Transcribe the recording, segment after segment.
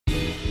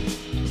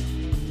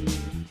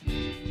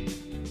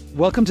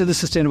Welcome to The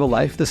Sustainable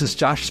Life. This is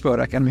Josh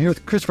Spodek, and I'm here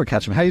with Christopher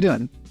Ketcham. How you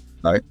doing?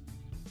 Hi.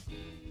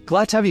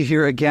 Glad to have you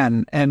here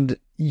again. And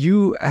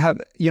you have,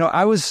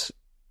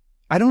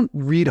 I don't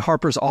read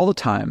Harper's all the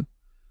time,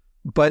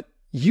 but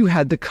you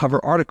had the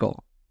cover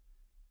article.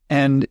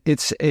 And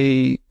it's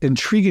a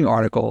intriguing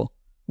article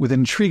with an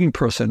intriguing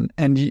person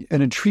and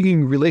an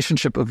intriguing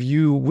relationship of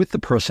you with the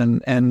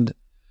person. And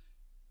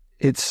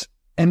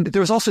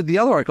there was also the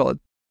other article,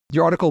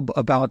 your article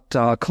about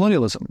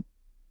colonialism.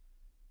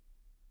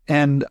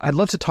 And I'd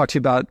love to talk to you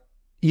about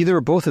either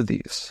or both of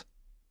these.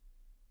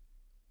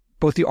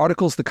 Both the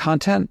articles, the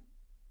content.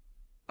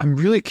 I'm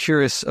really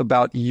curious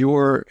about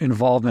your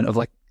involvement of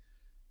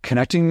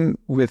connecting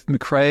with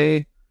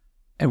McRae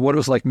and what it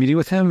was like meeting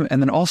with him.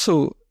 And then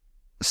also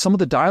some of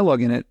the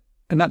dialogue in it,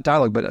 and not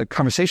dialogue, but a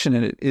conversation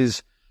in it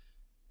is,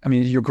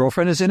 your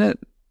girlfriend is in it.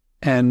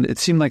 And it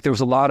seemed like there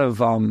was a lot of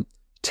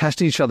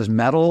testing each other's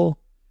mettle.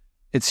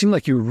 It seemed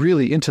like you were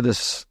really into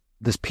this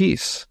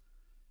piece.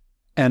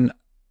 And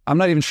I'm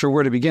not even sure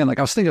where to begin.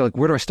 I was thinking,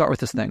 where do I start with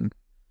this thing?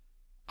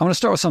 I'm going to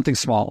start with something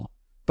small,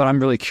 but I'm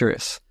really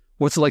curious.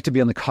 What's it like to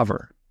be on the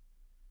cover?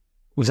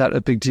 Was that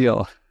a big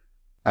deal?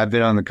 I've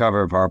been on the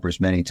cover of Harper's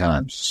many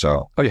times,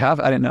 so. Oh, you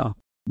have? I didn't know.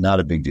 Not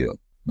a big deal.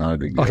 Not a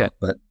big deal. Okay.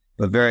 But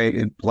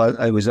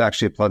it was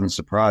actually a pleasant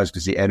surprise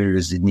because the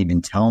editors didn't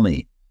even tell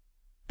me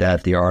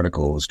that the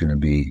article was going to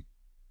be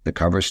the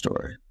cover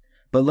story.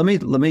 But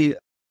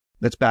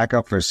let's back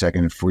up for a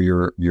second for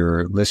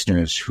your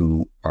listeners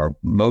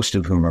most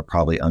of whom are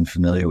probably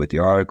unfamiliar with the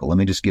article. Let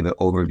me just give an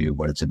overview of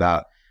what it's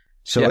about.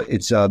 So yeah.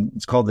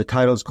 The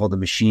title is called The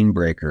Machine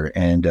Breaker,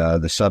 and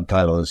the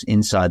subtitle is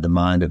Inside the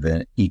Mind of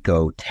an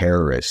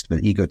Eco-Terrorist.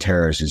 But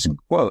eco-terrorist is in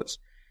quotes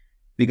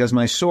because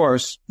my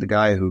source, the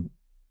guy who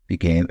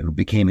became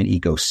an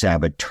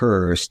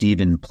eco-saboteur,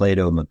 Stephen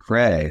Plato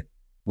McRae,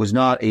 was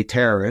not a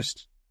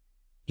terrorist.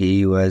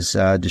 He was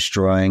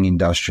destroying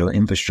industrial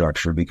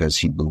infrastructure because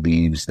he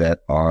believes that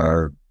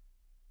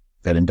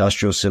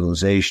industrial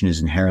civilization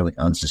is inherently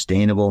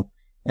unsustainable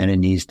and it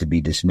needs to be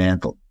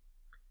dismantled.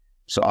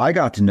 So I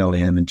got to know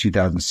him in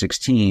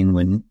 2016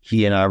 when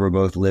he and I were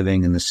both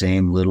living in the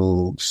same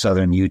little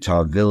southern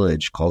Utah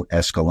village called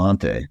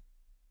Escalante.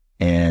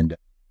 And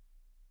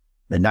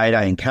the night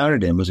I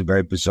encountered him was a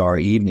very bizarre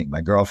evening.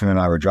 My girlfriend and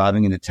I were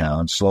driving into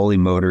town, slowly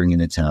motoring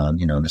into town,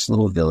 in this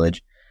little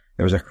village.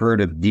 There was a herd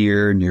of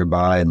deer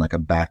nearby in a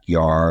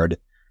backyard.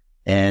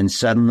 And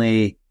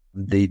suddenly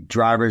the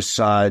driver's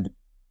side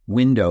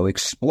window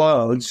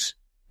explodes.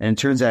 And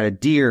it turns out a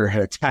deer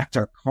had attacked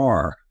our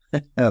car,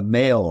 a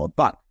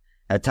buck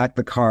attacked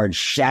the car and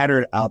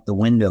shattered out the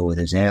window with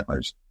his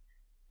antlers.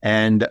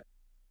 And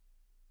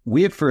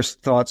we at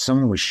first thought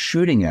someone was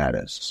shooting at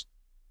us.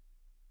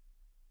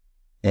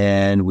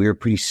 And we were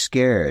pretty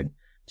scared.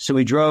 So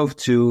we drove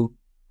to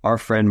our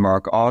friend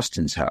Mark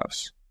Austin's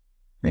house.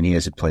 And he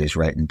has a place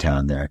right in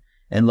town there.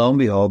 And lo and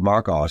behold,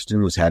 Mark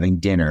Austin was having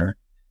dinner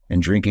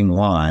and drinking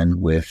wine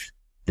with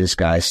this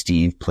guy,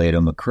 Steve Plato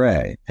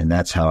McRae. And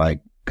that's how I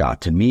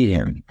got to meet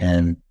him.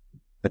 And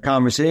the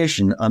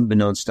conversation,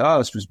 unbeknownst to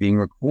us, was being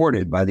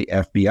recorded by the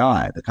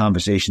FBI. The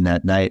conversation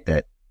that night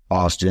that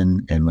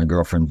Austin and my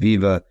girlfriend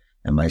Viva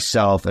and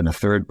myself and a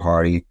third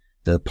party,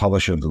 the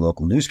publisher of the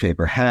local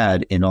newspaper,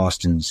 had in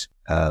Austin's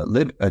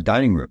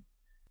dining room.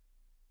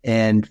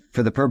 And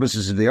for the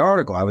purposes of the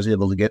article, I was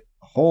able to get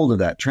hold of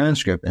that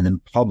transcript and then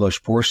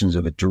publish portions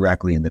of it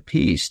directly in the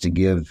piece to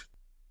give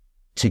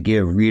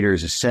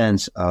readers a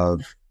sense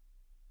of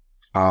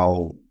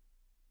how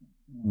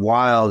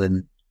wild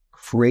and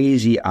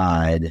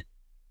crazy-eyed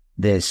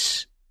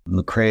this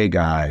McRae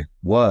guy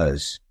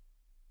was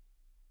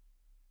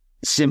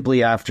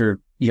simply after,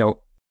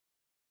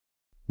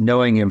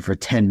 knowing him for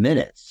 10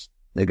 minutes.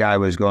 The guy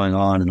was going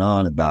on and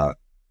on about,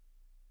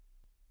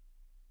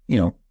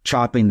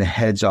 chopping the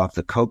heads off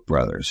the Koch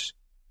brothers.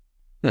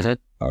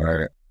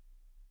 Or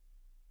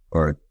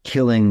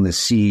killing the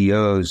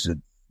CEOs of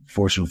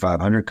Fortune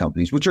 500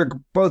 companies, which are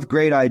both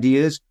great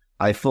ideas.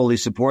 I fully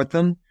support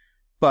them.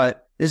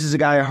 But this is a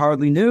guy I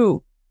hardly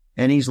knew.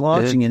 And he's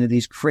launching into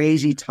these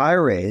crazy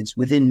tirades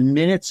within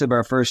minutes of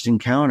our first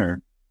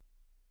encounter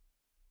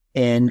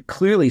and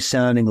clearly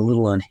sounding a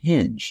little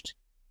unhinged.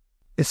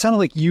 It sounded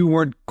like you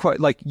weren't quite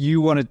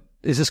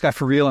is this guy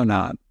for real or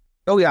not?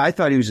 Oh, yeah. I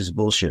thought he was just a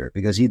bullshitter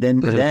because he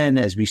then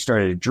as we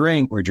started to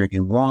drink, we're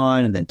drinking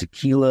wine and then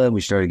tequila, and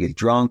we started to get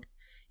drunk.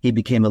 He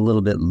became a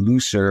little bit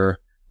looser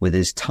with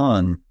his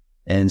tongue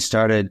and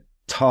started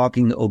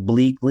talking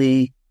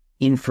obliquely,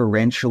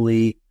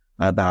 inferentially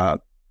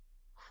about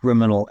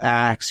criminal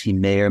acts he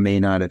may or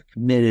may not have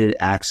committed,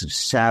 acts of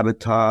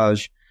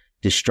sabotage,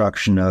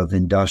 destruction of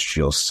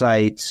industrial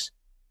sites.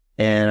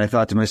 And I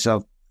thought to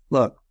myself,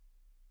 look,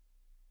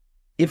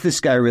 if this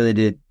guy really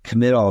did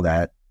commit all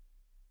that,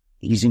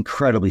 he's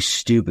incredibly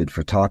stupid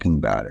for talking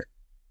about it.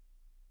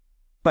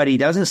 But he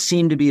doesn't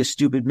seem to be a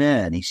stupid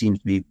man. He seems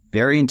to be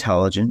very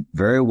intelligent,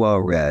 very well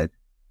read,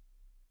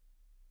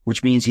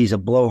 which means he's a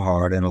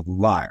blowhard and a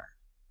liar.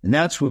 And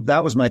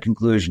that was my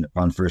conclusion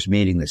upon first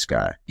meeting this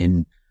guy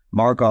in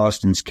Mark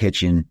Austin's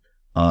kitchen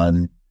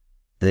on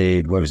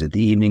the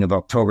evening of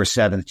October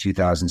 7th,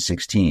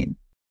 2016,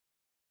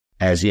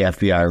 as the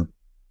FBI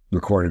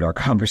recorded our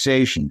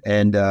conversation.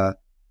 And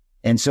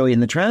so in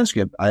the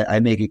transcript, I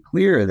make it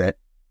clear that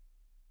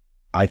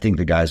I think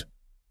the guy's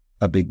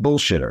a big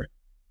bullshitter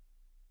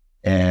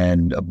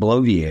and a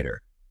bloviator,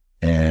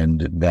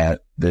 and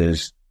that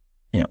there's,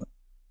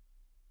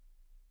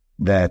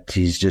 that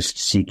he's just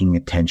seeking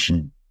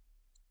attention.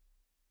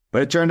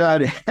 But it turned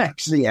out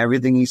actually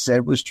everything he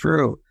said was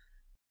true.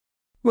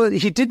 Well,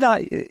 you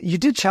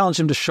did challenge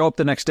him to show up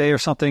the next day or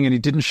something, and he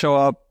didn't show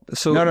up.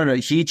 So No.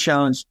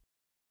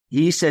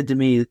 He said to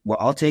me, well,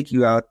 I'll take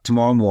you out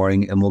tomorrow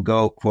morning and we'll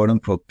go, quote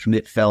unquote,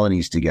 commit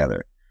felonies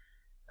together.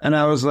 And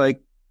I was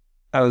like,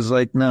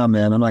 no,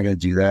 man, I'm not going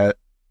to do that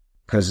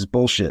because it's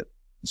bullshit.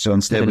 So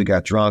instead we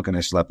got drunk and I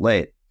slept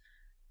late.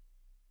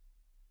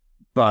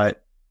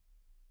 But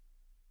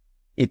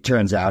it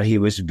turns out he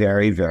was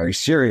very, very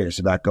serious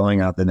about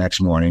going out the next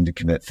morning to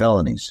commit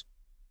felonies.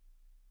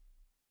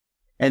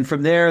 And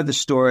from there, the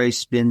story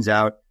spins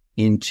out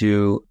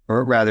into,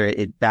 or rather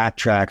it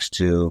backtracks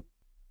to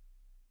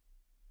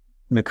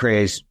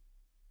McRae's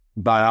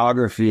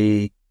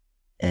biography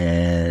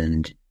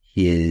and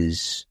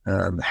his,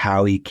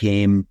 how he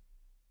came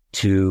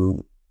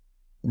to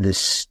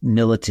this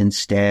militant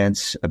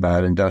stance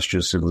about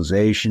industrial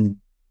civilization,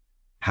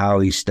 how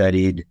he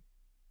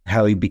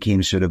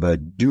became sort of a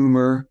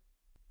doomer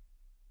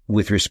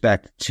with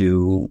respect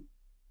to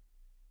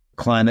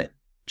climate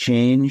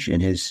change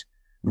and his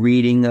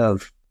reading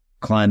of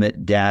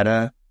climate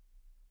data.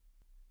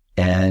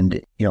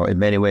 And, in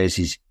many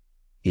ways,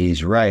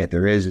 he's right.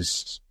 There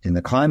is, in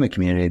the climate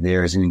community,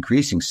 there is an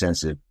increasing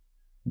sense of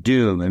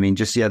doom. I mean,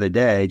 just the other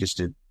day,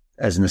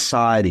 as an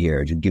aside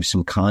here, to give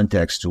some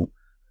context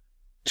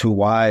to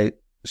why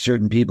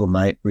certain people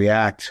might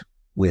react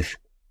with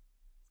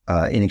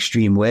in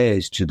extreme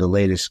ways to the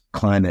latest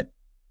climate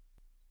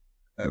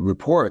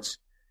reports.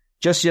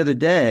 Just the other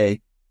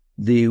day,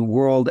 the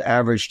world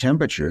average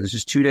temperature, this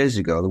is 2 days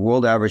ago, the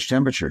world average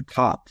temperature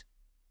topped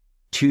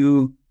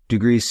 2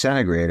 degrees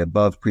centigrade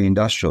above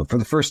pre-industrial for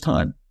the first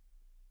time.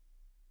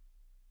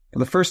 For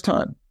the first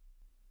time.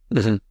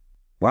 Mm-hmm.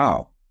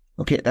 Wow.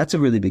 Okay, that's a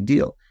really big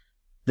deal.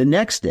 The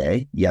next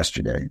day,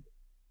 yesterday,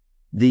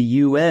 the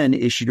UN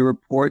issued a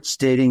report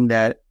stating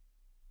that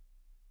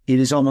it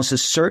is almost a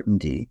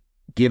certainty,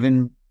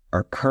 given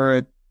our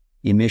current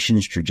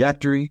emissions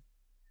trajectory,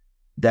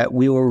 that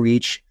we will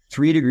reach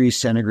 3 degrees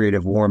centigrade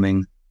of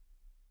warming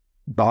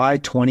by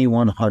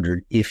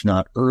 2100, if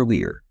not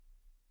earlier.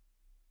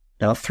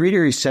 Now, 3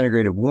 degrees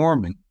centigrade of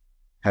warming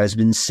has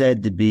been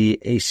said to be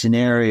a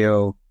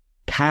scenario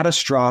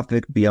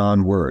catastrophic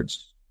beyond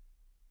words,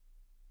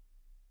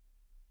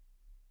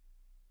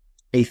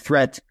 a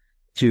threat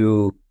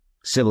to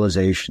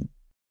civilization,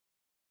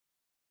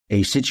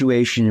 a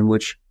situation in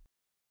which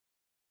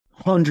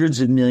hundreds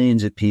of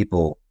millions of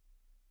people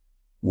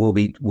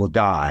will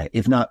die,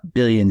 if not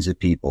billions of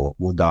people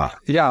will die.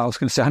 Yeah, I was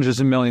going to say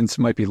hundreds of millions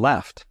might be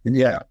left.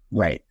 Yeah,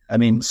 right. I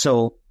mean,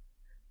 so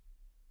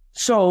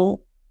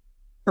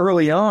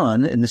early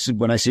on, and this is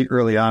when I say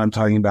early on, I'm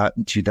talking about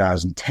in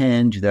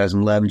 2010,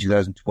 2011,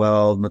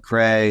 2012,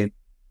 McRae,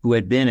 who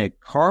had been a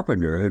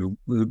carpenter,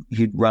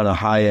 he'd run a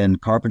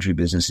high-end carpentry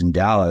business in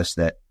Dallas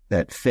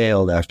that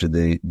failed after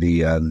the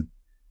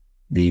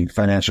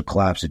financial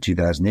collapse of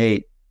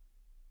 2008.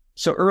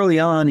 So early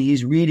on,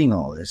 he's reading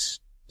all this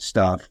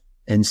stuff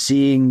and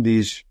seeing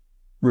these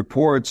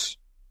reports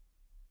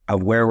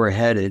of where we're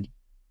headed.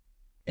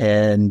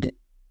 And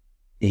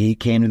he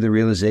came to the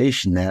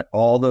realization that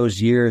all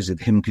those years of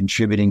him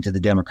contributing to the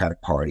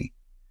Democratic Party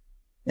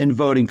and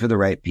voting for the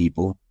right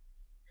people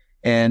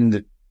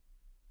and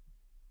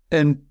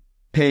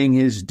paying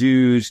his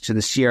dues to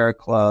the Sierra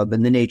Club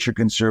and the Nature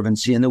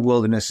Conservancy and the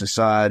Wilderness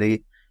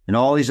Society and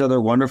all these other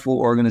wonderful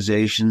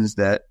organizations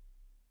that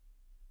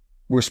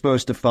were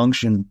supposed to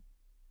function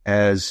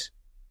as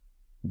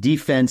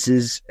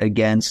defenses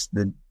against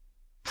the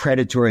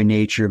predatory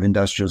nature of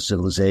industrial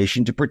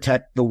civilization, to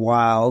protect the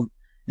wild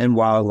and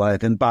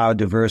wildlife and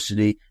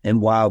biodiversity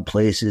and wild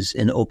places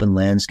and open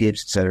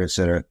landscapes, et cetera, et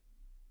cetera.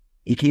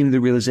 He came to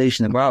the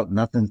realization that, wow,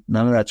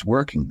 none of that's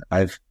working.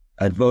 I've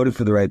voted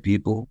for the right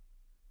people.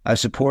 I've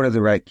supported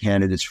the right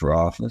candidates for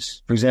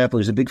office. For example,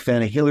 he's a big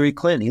fan of Hillary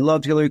Clinton. He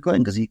loved Hillary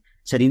Clinton because he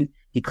said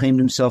he claimed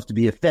himself to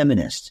be a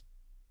feminist.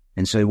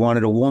 And so he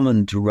wanted a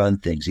woman to run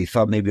things. He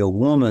thought maybe a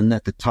woman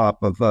at the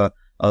top of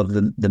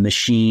the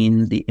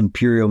machine, the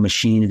imperial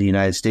machine of the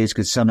United States,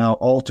 could somehow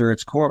alter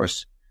its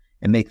course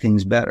and make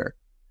things better.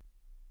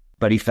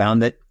 But he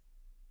found that,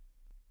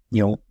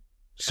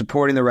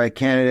 supporting the right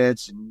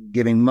candidates,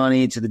 giving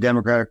money to the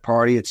Democratic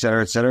Party, et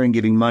cetera, and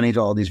giving money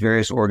to all these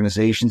various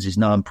organizations, these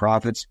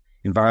nonprofits,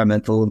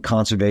 environmental and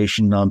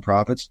conservation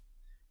nonprofits,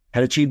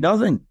 had achieved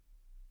nothing,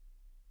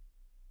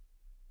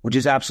 which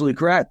is absolutely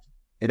correct.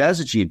 It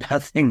has achieved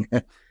nothing.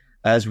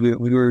 As we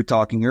were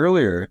talking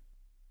earlier,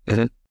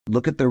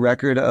 look at the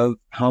record of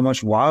how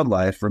much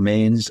wildlife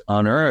remains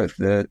on Earth.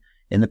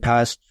 In the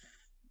past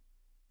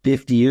 40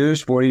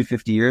 to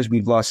 50 years,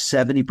 we've lost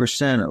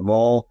 70% of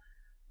all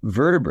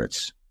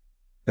vertebrates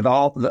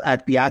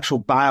at the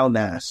actual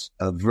biomass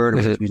of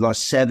vertebrates. We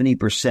lost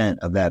 70%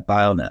 of that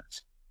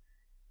biomass.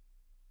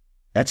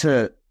 That's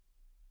a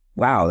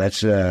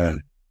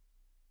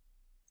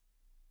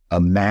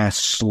mass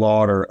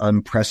slaughter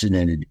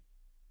unprecedented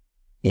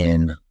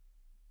in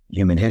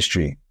human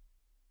history.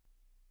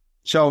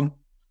 So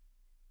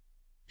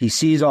he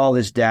sees all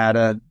this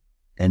data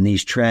and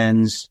these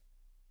trends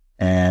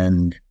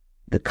and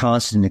the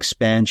constant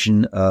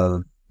expansion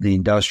of the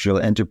industrial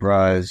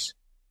enterprise,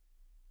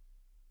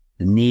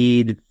 the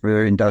need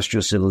for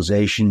industrial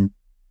civilization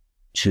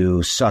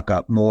to suck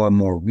up more and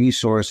more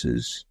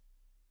resources,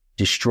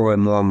 destroy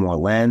more and more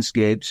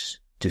landscapes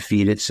to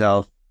feed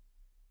itself.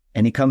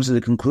 And he comes to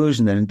the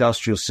conclusion that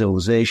industrial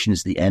civilization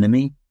is the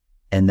enemy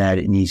and that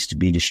it needs to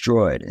be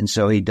destroyed. And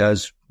so he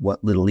does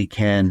what little he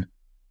can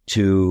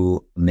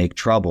to make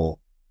trouble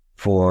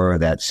for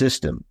that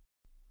system.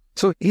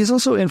 So he's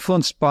also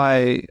influenced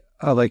by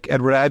like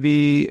Edward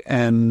Abbey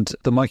and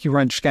the Monkey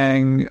Wrench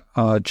Gang,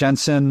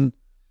 Jensen.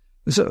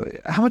 So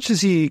how much is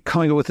he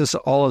coming up with this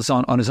all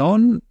on his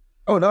own?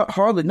 Oh, not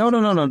hardly. No.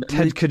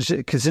 Ted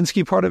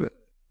Kaczynski part of it?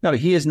 No,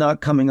 he is not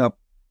coming up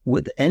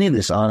with any of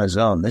this on his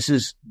own. This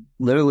is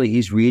literally,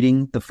 he's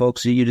reading the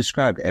folks that you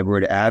described.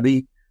 Edward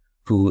Abbey,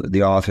 who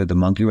the author of the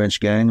Monkey Wrench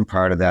Gang, and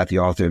prior to that, the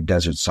author of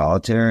Desert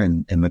Solitaire,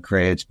 and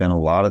McCrae had spent a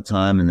lot of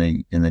time in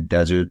the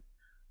desert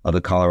of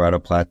the Colorado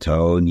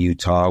Plateau in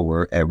Utah,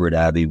 where Edward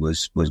Abbey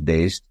was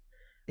based.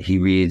 He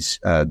reads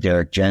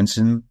Derek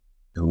Jensen,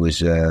 who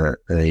was an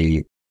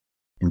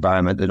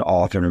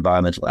author and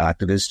environmental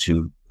activist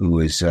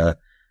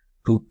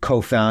who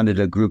co-founded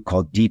a group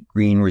called Deep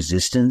Green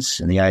Resistance.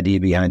 And the idea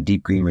behind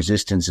Deep Green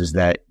Resistance is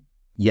that,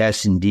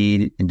 yes,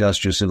 indeed,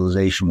 industrial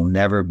civilization will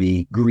never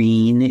be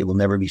green. It will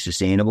never be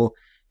sustainable.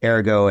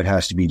 Ergo, it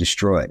has to be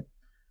destroyed.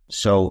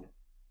 So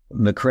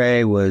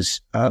McCrae was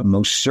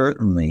most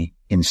certainly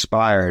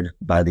inspired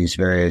by these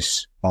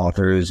various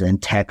authors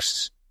and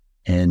texts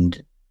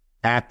and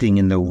acting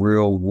in the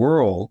real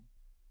world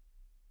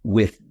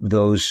with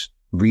those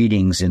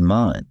readings in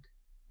mind.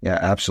 Yeah,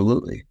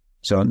 absolutely.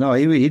 So no,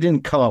 he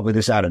didn't come up with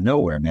this out of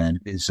nowhere, man.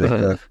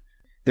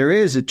 There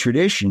is a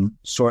tradition,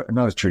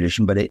 not a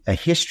tradition, but a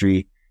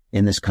history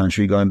in this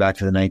country going back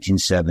to the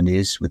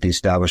 1970s with the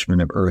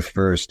establishment of Earth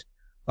First,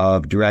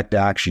 of direct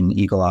action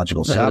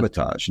ecological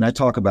sabotage. And I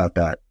talk about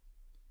that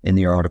in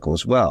the article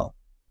as well.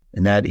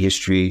 And that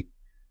history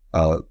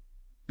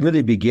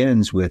really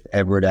begins with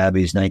Edward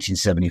Abbey's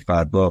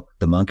 1975 book,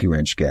 The Monkey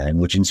Wrench Gang,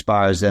 which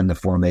inspires then the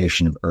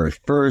formation of Earth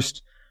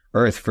First.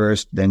 Earth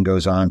First then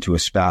goes on to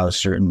espouse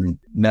certain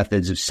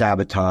methods of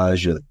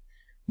sabotage,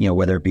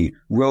 whether it be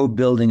road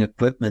building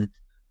equipment,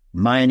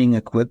 mining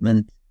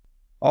equipment,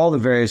 all the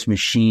various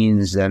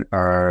machines that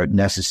are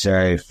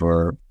necessary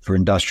for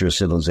industrial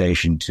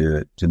civilization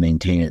to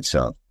maintain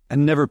itself.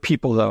 And never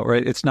people, though,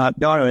 right? It's not.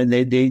 No. And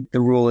the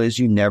rule is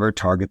you never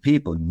target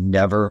people,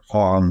 never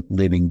harm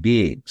living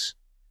beings.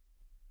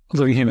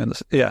 Living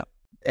humans, yeah.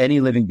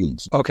 Any living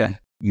beings. Okay.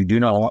 You do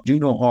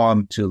no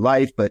harm to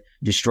life, but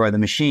destroy the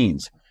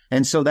machines.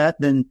 And so that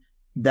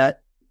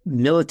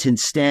militant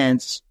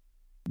stance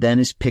then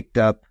is picked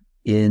up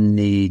in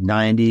the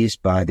 90s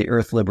by the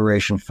Earth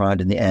Liberation Front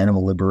and the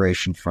Animal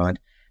Liberation Front.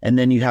 And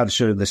then you have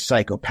sort of the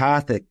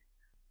psychopathic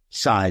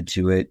side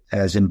to it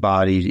as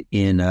embodied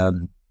in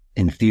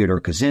Theodore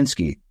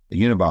Kaczynski,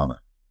 the Unabomber,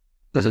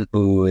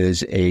 who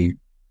is a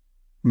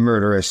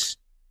murderous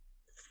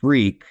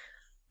freak.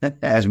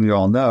 As we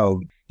all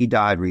know, he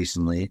died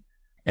recently.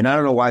 And I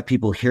don't know why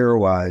people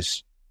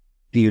heroize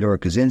Theodore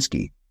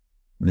Kaczynski.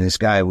 I mean, this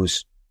guy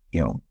was,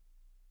 a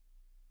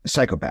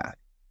psychopath.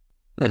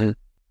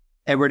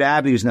 Edward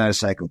Abbey was not a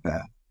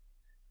psychopath.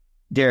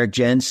 Derek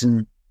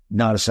Jensen,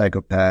 not a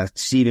psychopath.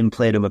 Stephen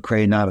Plato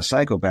McCrae, not a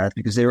psychopath,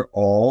 because they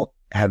all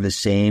have the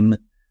same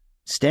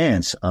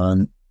stance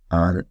on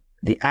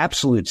the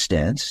absolute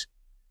stance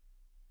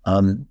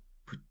on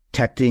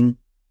protecting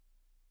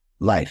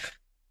life,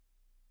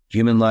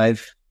 human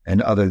life,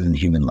 and other than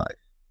human life.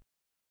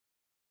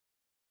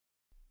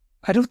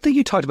 I don't think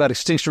you talked about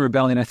Extinction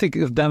Rebellion. I think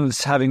of them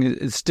as having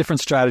a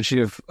different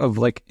strategy of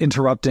like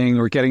interrupting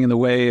or getting in the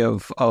way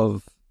of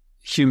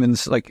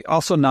humans, like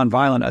also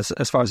nonviolent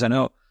as far as I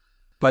know.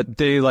 But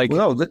they like...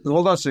 Well, no,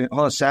 hold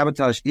on.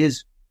 Sabotage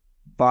is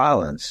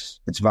violence.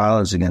 It's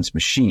violence against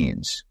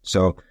machines.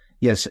 So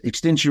yes,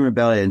 Extinction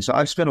Rebellion. So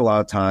I've spent a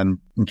lot of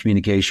time in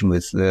communication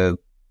with the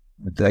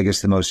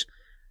most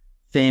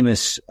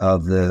famous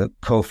of the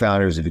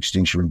co-founders of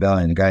Extinction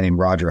Rebellion, a guy named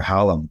Roger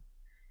Hallam.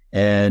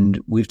 And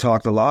we've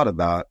talked a lot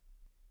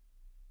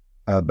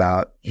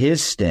about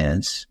his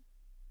stance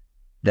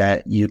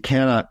that you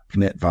cannot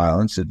commit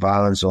violence, that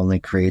violence only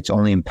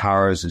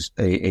empowers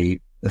a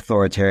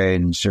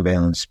authoritarian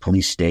surveillance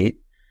police state,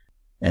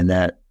 and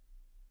that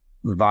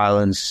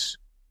violence,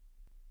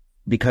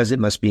 because it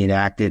must be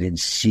enacted in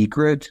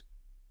secret,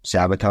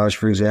 sabotage,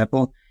 for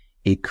example,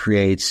 it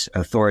creates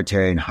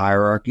authoritarian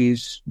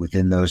hierarchies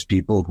within those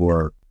people who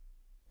are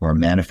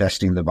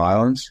manifesting the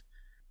violence.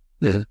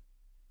 Yeah.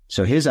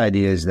 So his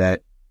idea is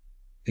that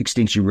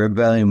Extinction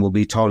Rebellion will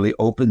be totally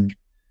open.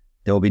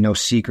 There will be no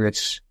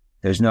secrets.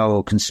 There's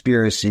no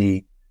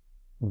conspiracy.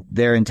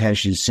 Their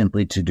intention is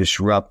simply to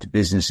disrupt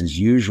business as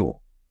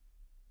usual.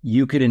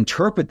 You could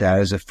interpret that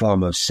as a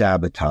form of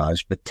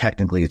sabotage, but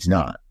technically it's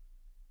not,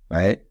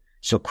 right?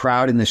 So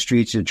crowding the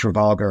streets of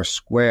Trafalgar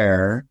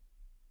Square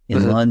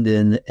in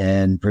London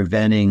and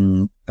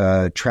preventing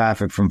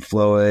traffic from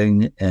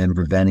flowing and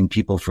preventing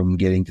people from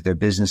getting to their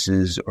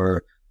businesses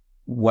or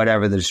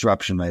whatever the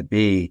disruption might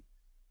be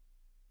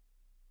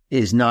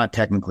is not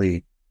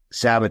technically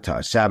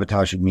sabotage.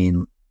 Sabotage would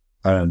mean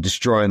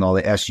destroying all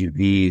the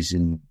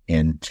SUVs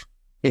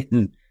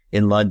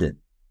in London,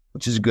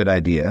 which is a good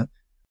idea.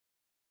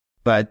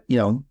 But,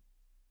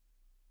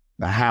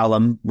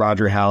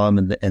 Roger Hallam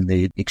and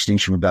the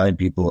Extinction Rebellion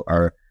people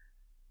are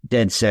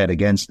dead set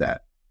against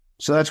that.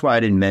 So that's why I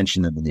didn't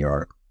mention them in the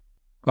article.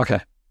 Okay.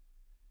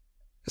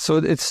 So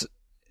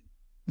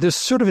there's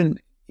sort of an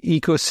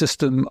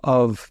ecosystem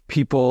of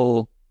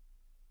people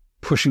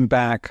pushing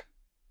back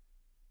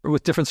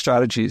with different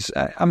strategies.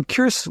 I'm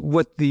curious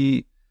what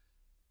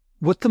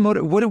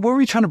motive, what were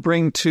we trying to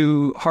bring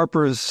to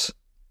Harper's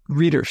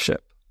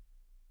readership?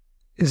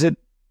 Is it,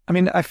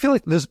 I feel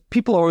like there's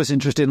people are always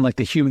interested in like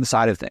the human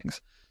side of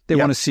things. They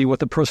want to see what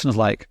the person is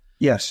like.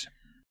 Yes.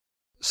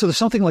 So there's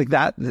something like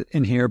that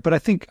in here, but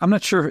I'm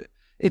not sure.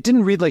 It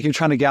didn't read like you're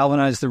trying to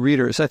galvanize the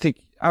readers.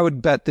 I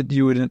would bet that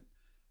you wouldn't.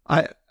 All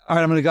right,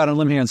 I'm going to go out on a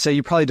limb here and say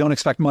you probably don't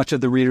expect much of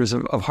the readers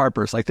of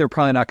Harper's. Like they're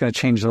probably not going to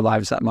change their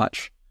lives that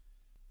much.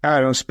 I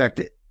don't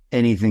expect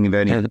anything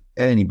of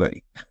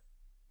anybody.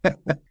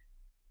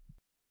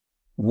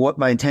 What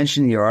my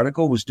intention in the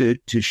article was to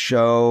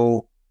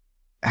show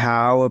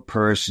how a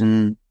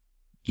person,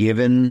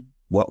 given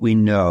what we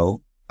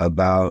know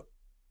about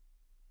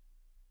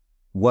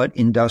what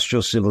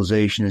industrial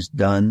civilization has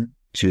done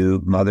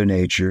to Mother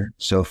Nature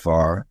so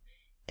far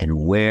and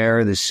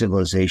where the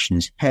civilization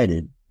is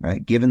headed,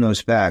 right? Given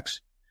those facts,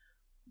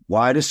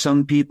 why do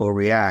some people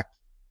react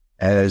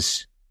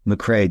as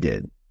McCrae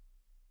did?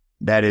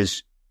 That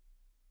is,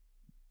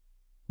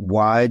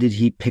 why did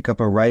he pick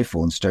up a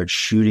rifle and start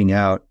shooting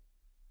out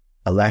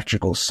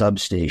electrical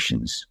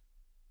substations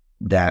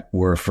that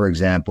were, for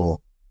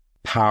example,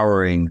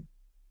 powering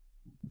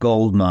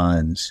gold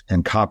mines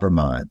and copper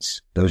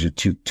mines? Those are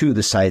two of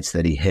the sites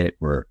that he hit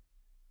were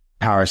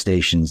power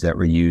stations that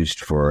were used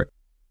for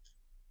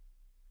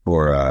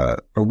one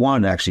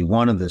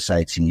of the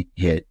sites he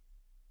hit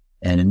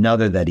and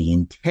another that he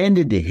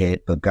intended to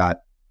hit but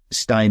got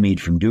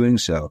stymied from doing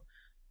so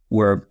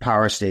were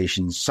power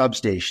stations,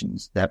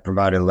 substations that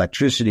provided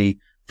electricity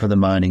for the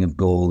mining of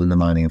gold and the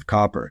mining of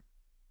copper.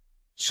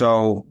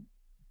 So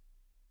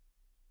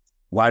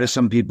why do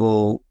some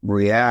people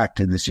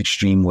react in this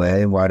extreme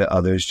way, and why do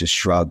others just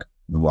shrug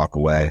and walk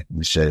away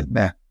and say,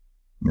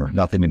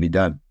 nothing to be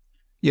done?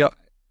 Yeah.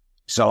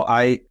 So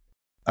I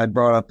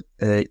brought up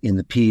in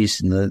the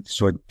piece,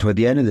 toward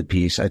the end of the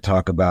piece, I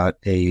talk about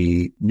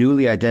a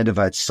newly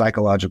identified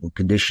psychological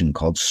condition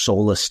called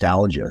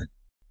solastalgia.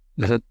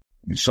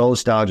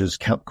 Solastalgia is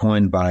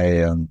coined by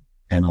an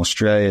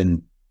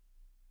Australian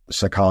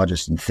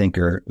psychologist and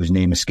thinker whose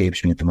name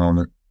escapes me at the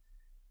moment.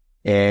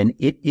 And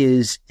it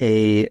is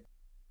the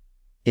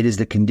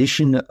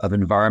condition of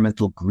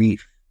environmental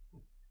grief,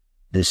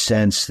 the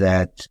sense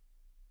that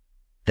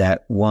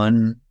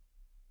one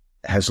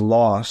has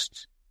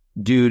lost,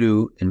 due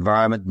to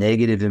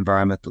negative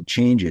environmental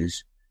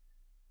changes,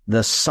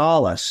 the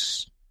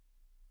solace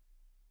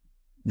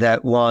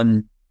that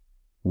one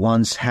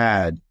once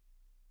had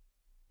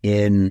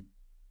in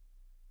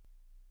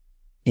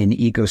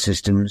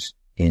ecosystems,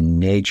 in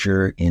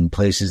nature, in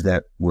places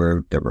that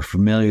were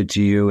familiar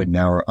to you and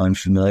now are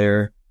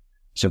unfamiliar.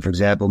 So, for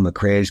example, in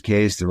McCrae's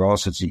case, there are all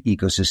sorts of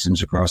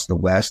ecosystems across the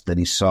West that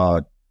he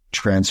saw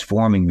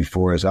transforming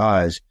before his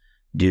eyes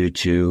due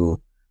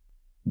to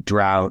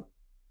drought,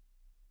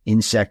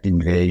 insect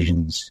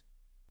invasions,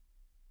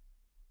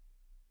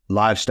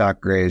 livestock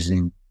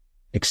grazing,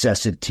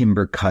 excessive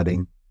timber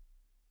cutting,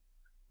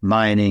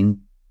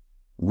 mining,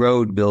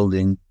 road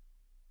building,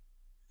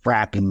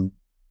 fracking,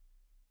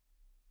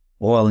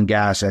 oil and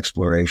gas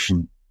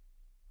exploration,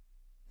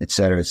 et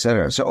cetera, et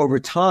cetera. So over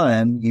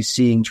time, you're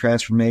seeing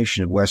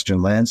transformation of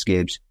Western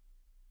landscapes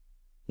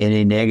in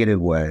a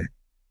negative way,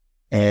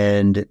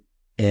 and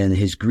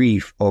his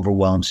grief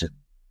overwhelms him.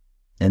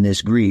 And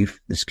this grief,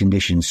 this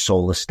condition,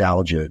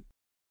 solastalgia,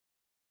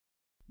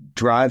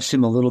 drives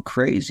him a little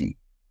crazy.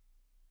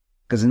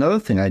 Because another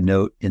thing I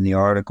note in the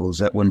article is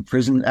that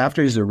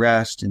after his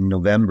arrest in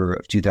November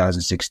of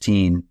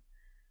 2016,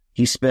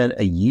 he spent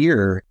a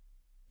year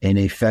in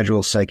a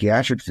federal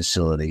psychiatric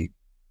facility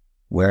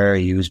where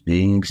he was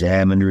being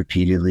examined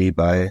repeatedly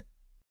by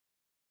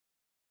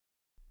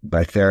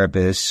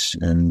therapists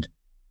and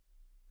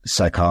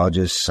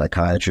psychologists,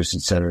 psychiatrists,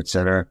 et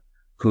cetera,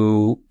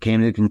 who came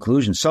to the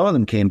conclusion, some of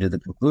them came to the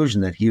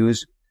conclusion that he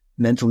was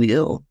mentally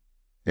ill,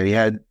 that he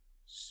had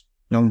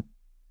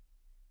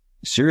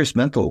serious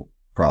mental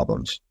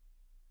problems,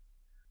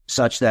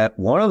 such that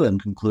one of them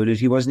concluded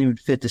he wasn't even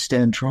fit to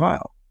stand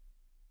trial.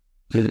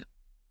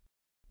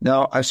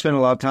 Now, I've spent a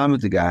lot of time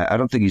with the guy. I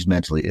don't think he's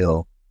mentally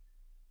ill.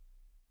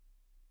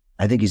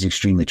 I think he's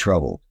extremely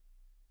troubled.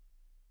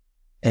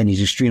 And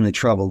he's extremely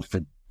troubled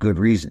for good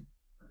reason.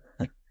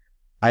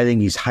 I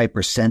think he's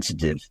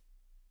hypersensitive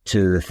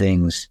to the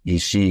things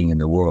he's seeing in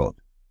the world.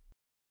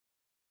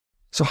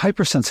 So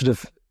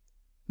hypersensitive,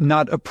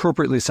 not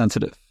appropriately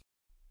sensitive.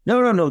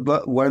 No.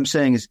 But what I'm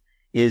saying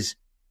is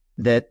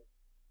that,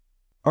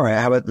 all right,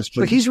 how about this?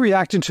 Like he's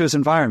reacting to his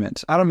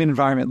environment. I don't mean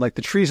environment like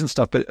the trees and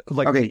stuff, but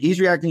like... Okay, he's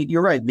reacting.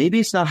 You're right. Maybe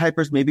it's not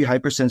maybe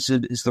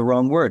hypersensitive is the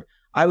wrong word.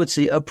 I would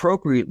say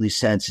appropriately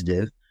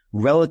sensitive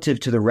relative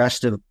to the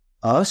rest of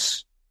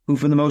us, who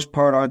for the most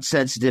part aren't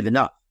sensitive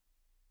enough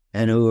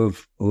and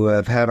who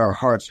have had our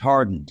hearts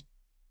hardened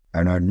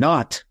and are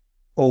not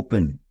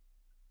open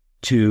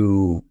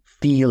to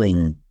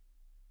feeling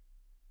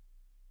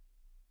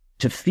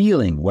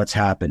what's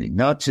happening,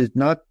 not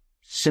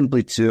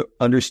simply to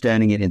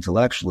understanding it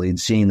intellectually and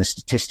seeing the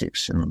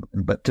statistics,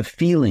 but to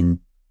feeling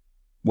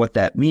what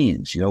that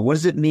means. You know, what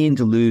does it mean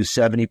to lose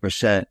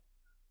 70%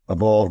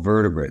 of all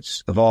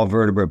vertebrates, of all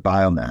vertebrate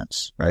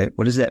biomass, right?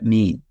 What does that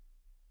mean?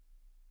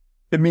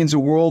 It means a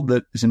world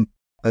that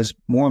is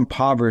more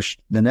impoverished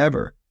than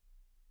ever.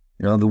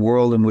 You know, the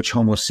world in which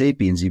Homo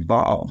sapiens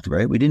evolved,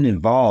 right? We didn't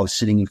evolve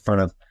sitting in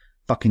front of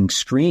fucking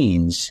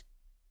screens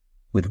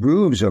with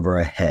roofs over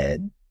our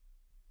head.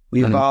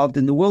 We evolved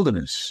in the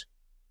wilderness.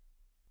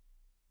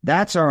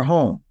 That's our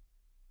home.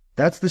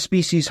 That's the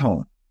species'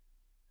 home.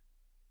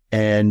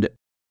 And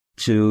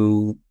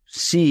to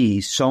see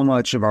so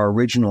much of our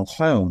original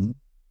home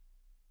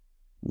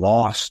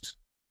lost,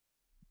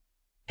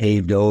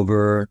 paved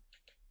over,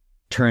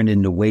 turned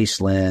into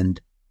wasteland,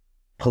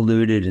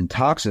 polluted and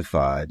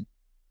toxified,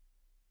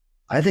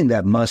 I think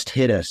that must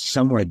hit us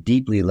somewhere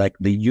deeply, like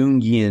the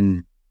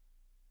Jungian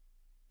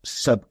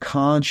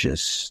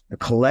subconscious, the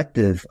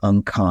collective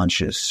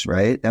unconscious,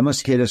 right? That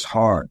must hit us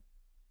hard.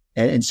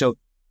 And so,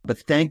 but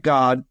thank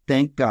God,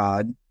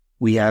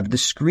 we have the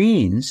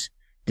screens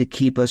to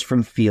keep us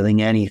from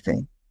feeling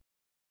anything.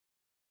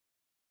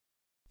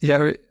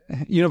 Yeah,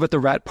 you know about the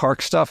rat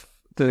park stuff,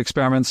 the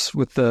experiments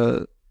with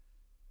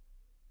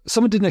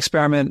someone did an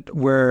experiment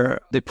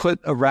where they put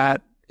a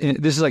rat in,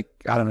 this is like,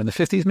 I don't know, in the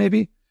 50s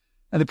maybe,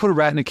 and they put a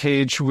rat in a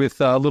cage with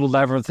a little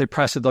lever. If they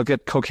press it, they'll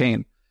get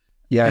cocaine.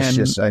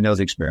 Yes, I know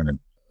the experiment.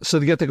 So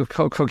they get the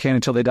cocaine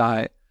until they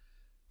die.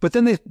 But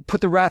then they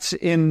put the rats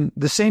in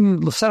the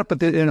same setup,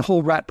 but in a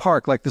whole rat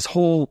park, like this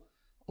whole,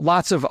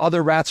 lots of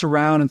other rats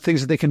around and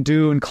things that they can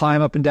do and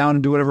climb up and down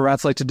and do whatever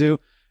rats like to do.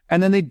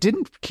 And then they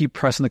didn't keep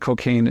pressing the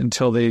cocaine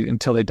until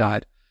they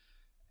died.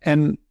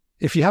 And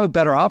if you have a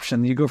better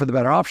option, you go for the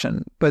better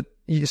option. But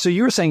so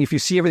you were saying if you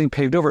see everything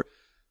paved over,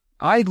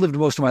 I lived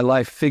most of my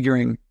life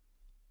figuring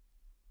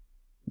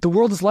the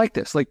world is like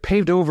this, like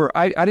paved over.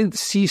 I didn't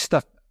see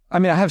stuff. I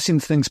mean, I have seen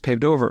things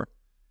paved over,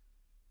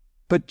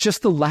 but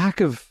just the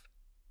lack of,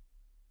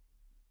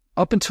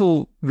 up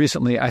until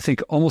recently, I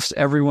think almost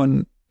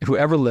everyone who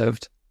ever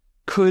lived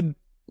could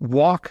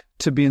walk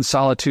to be in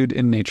solitude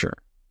in nature,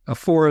 a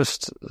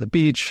forest, the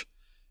beach.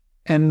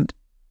 And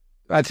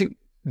I think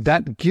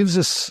that gives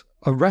us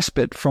a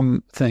respite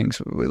from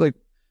things. Like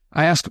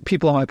I ask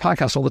people on my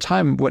podcast all the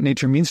time what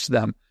nature means to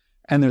them.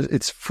 And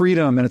it's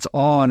freedom and it's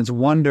awe and it's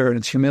wonder and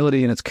it's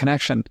humility and it's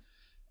connection.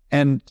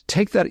 And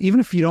take that,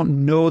 even if you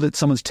don't know that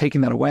someone's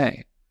taking that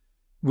away,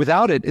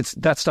 without it,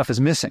 that stuff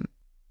is missing.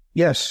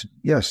 Yes.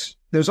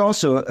 There's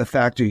also a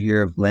factor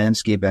here of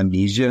landscape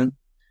amnesia,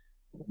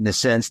 in the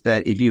sense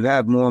that if you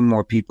have more and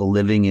more people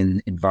living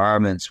in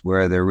environments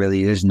where there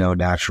really is no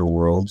natural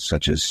world,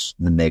 such as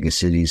the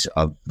megacities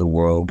of the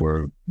world,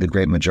 where the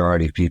great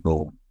majority of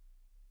people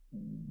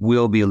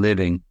will be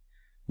living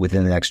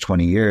within the next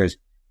 20 years,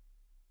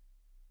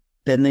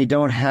 then they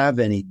don't have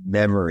any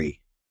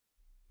memory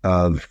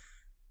of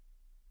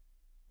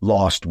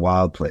lost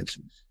wild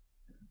places.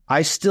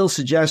 I still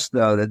suggest,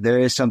 though, that there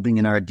is something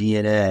in our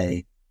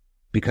DNA,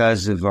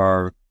 because of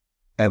our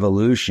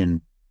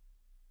evolution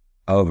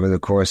over the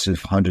course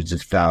of hundreds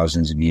of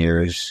thousands of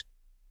years.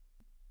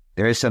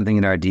 There is something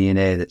in our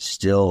DNA that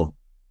still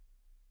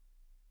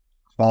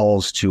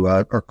calls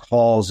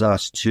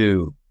us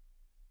to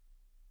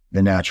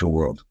the natural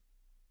world.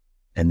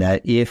 And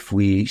that if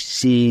we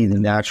see the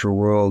natural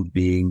world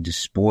being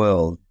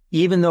despoiled,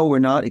 even though we're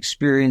not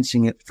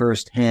experiencing it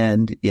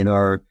firsthand in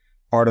our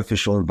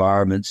artificial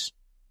environments,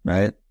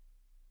 right?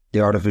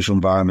 The artificial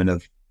environment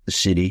of the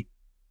city,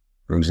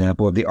 for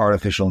example, or the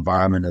artificial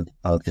environment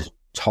of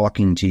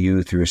talking to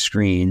you through a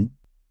screen.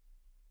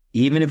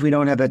 Even if we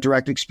don't have that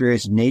direct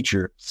experience of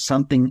nature,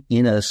 something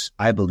in us,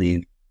 I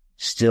believe,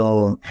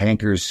 still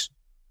hankers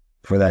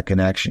for that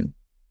connection.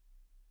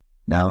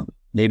 Now,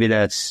 maybe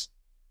that's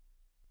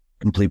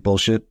complete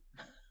bullshit.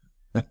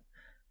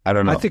 I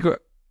don't know.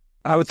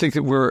 I would think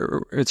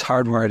that it's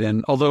hardwired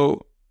in.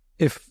 Although,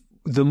 if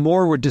the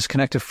more we're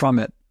disconnected from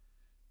it,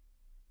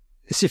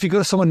 see, if you go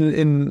to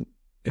someone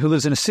who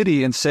lives in a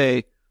city and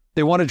say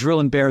they want to drill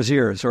in Bears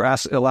Ears or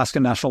Alaska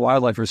National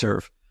Wildlife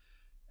Reserve,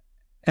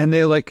 and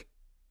they're like,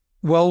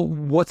 well,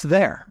 what's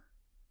there?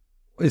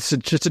 It's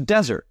just a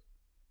desert.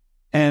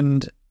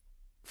 And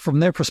from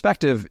their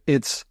perspective,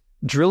 it's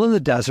drill in the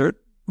desert,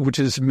 which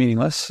is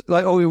meaningless.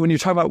 Like, when you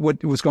talk about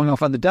what was going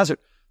off on the desert,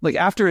 like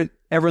after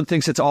everyone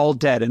thinks it's all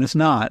dead and it's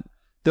not,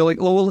 they're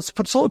like, well, let's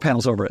put solar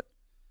panels over it.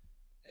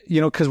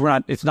 Because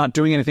it's not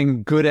doing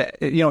anything good.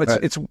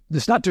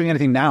 It's not doing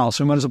anything now.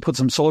 So we might as well put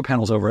some solar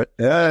panels over it.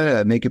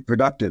 Yeah, make it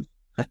productive.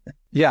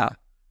 Yeah.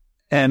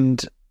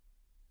 And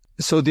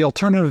so the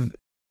alternative,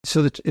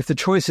 so that if the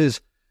choice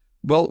is,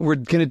 well, we're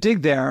going to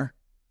dig there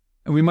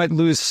and we might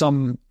lose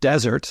some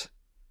desert,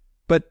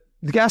 but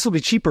the gas will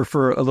be cheaper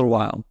for a little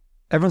while.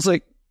 Everyone's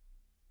like,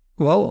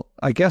 well,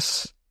 I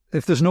guess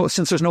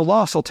since there's no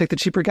loss, I'll take the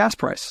cheaper gas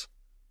price.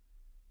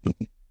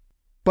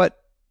 But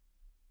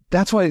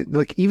that's why,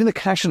 like, even the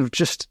connection of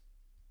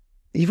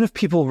even if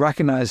people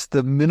recognize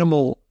the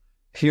minimal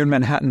here in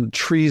Manhattan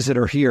trees that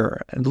are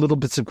here and little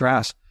bits of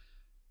grass,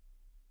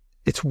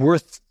 it's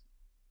worth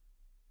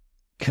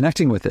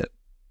connecting with it.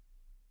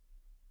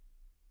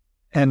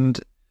 And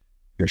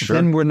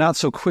then we're not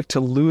so quick to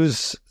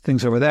lose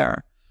things over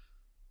there.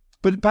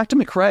 But back to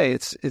McRae,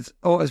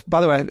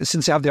 by the way,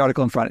 since I have the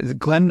article in front,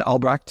 Glenn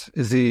Albrecht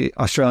is the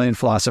Australian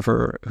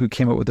philosopher who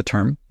came up with the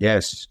term.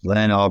 Yes,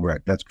 Glenn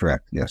Albrecht. That's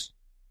correct. Yes.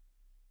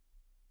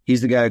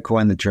 He's the guy who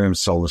coined the term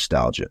soul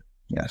nostalgia.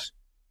 Yes.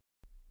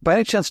 By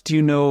any chance, do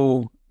you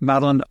know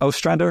Madeline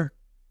Ostrander?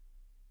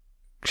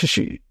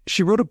 She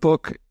wrote a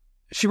book.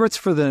 She writes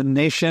for The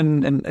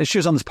Nation, and she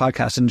was on this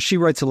podcast, and she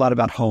writes a lot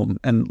about home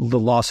and the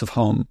loss of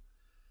home.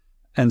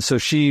 And so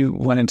she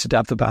went into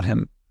depth about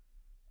him.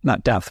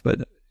 Not depth,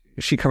 but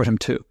she covered him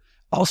too.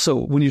 Also,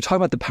 when you talk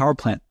about the power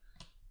plant,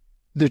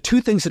 there are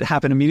two things that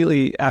happened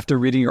immediately after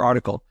reading your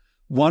article.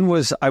 One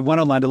was I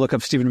went online to look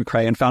up Stephen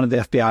McRae and found the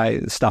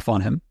FBI stuff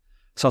on him.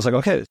 So I was like,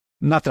 okay,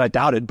 not that I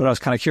doubted, but I was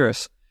kind of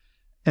curious.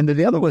 And then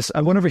the other was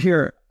I went over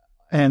here,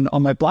 and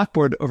on my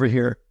Blackboard over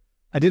here,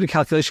 I did a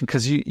calculation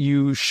because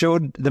you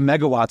showed the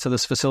megawatts of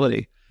this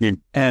facility.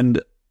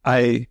 And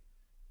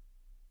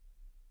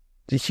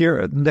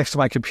here next to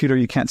my computer,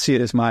 you can't see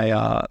it, is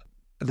my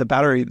the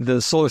battery,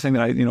 the solar thing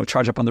that I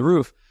charge up on the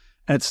roof,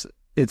 and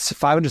it's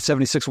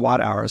 576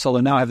 watt hours. Although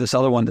now I have this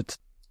other one that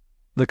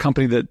the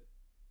company that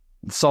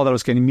saw that I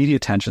was getting media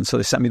attention, so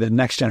they sent me the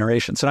next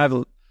generation. So now I have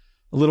a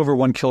little over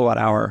 1 kilowatt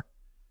hour.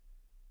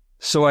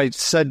 So I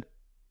said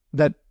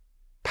that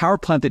power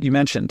plant that you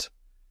mentioned,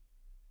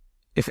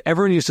 if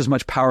everyone used as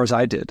much power as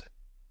I did,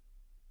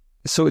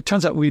 so it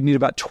turns out we'd need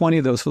about 20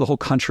 of those for the whole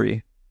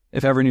country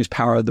if everyone used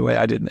power the way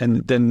I did,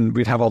 and then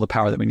we'd have all the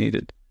power that we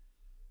needed.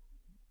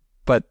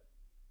 But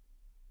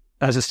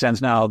as it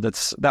stands now,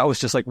 that was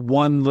just like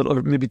one little,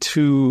 or maybe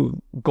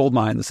two gold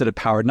mines that had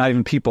powered, not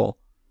even people.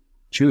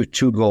 Two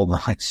gold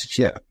mines,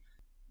 yeah.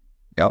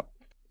 Yep.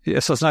 Yeah,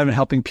 so it's not even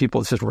helping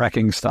people, it's just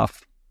wrecking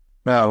stuff.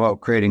 Well,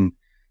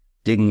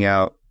 digging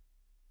out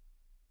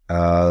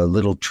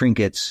little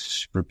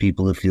trinkets for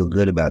people to feel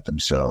good about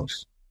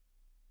themselves.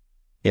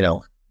 I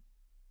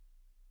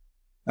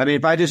mean,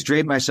 if I just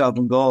drape myself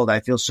in gold, I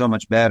feel so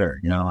much better.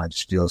 I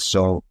just feel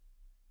so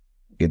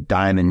good.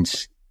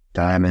 Diamonds.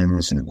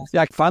 And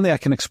yeah, finally I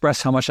can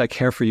express how much I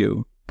care for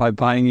you by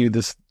buying you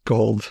this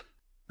gold.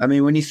 I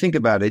mean, when you think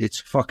about it, it's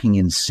fucking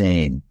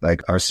insane.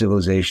 Like, our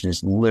civilization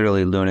is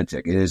literally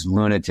lunatic. It is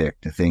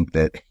lunatic to think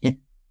that,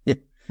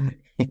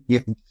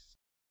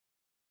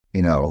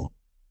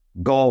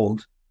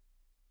 gold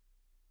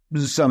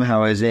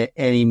somehow has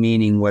any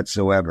meaning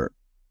whatsoever.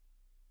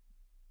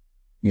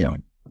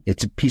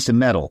 It's a piece of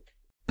metal.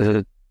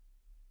 Yeah,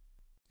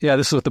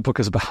 this is what the book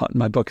is about.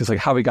 My book is like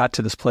how we got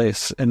to this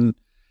place. And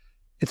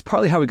it's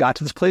partly how we got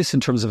to this place in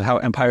terms of how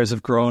empires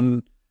have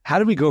grown. How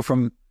did we go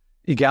from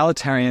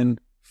egalitarian,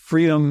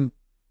 freedom,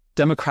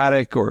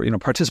 democratic, or,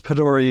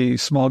 participatory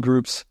small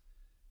groups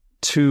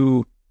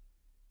to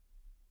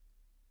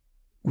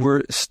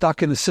we're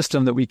stuck in a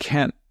system that we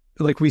can't,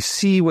 like, we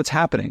see what's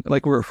happening.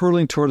 Like, we're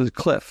hurtling toward a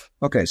cliff.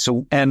 Okay.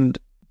 So a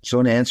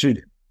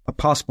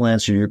possible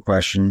answer to your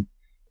question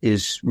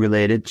is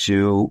related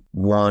to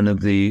one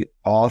of the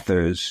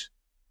authors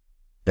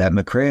that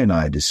McRae and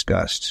I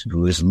discussed,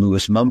 who is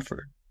Lewis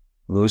Mumford.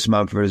 Lewis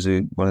Mumford is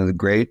one of the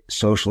great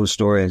social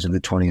historians of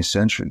the 20th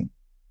century.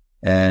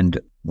 And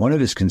one of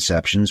his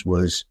conceptions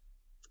was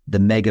the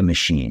mega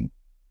machine.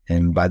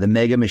 And by the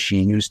mega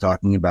machine, he was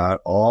talking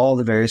about all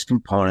the various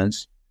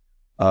components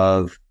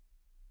of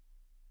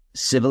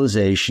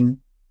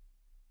civilization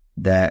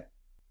that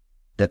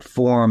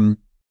form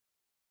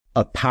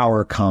a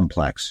power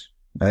complex,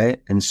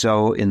 right? And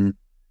so in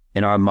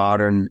our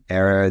modern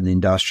era, the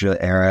industrial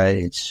era,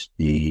 it's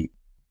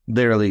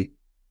literally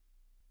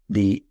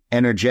the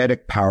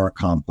energetic power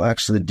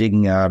complex, so the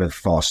digging out of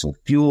fossil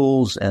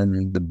fuels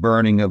and the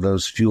burning of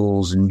those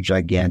fuels in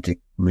gigantic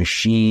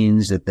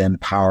machines that then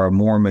power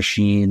more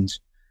machines.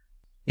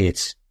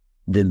 It's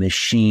the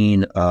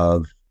machine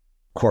of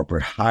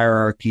corporate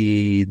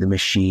hierarchy, the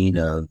machine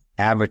of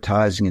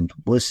advertising and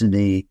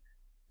publicity,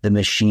 the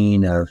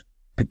machine of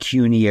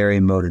pecuniary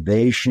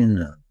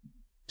motivation,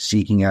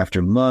 seeking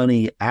after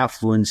money,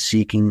 affluence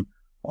seeking.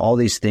 All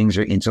these things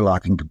are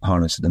interlocking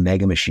components of the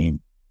mega machine.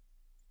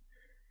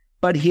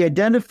 But he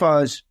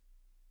identifies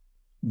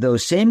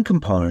those same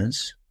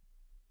components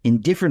in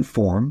different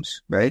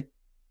forms, right?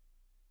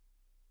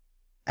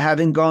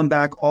 having gone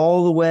back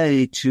all the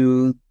way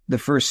to the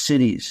first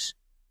cities.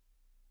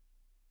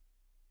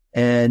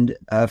 And,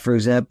 for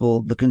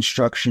example, the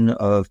construction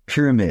of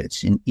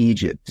pyramids in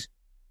Egypt.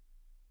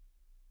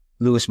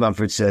 Lewis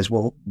Mumford says,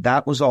 well,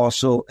 that was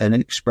also an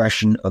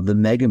expression of the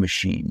mega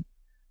machine,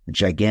 a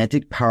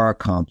gigantic power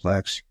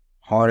complex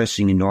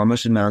harnessing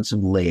enormous amounts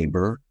of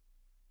labor,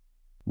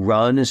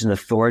 run as an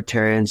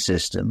authoritarian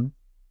system,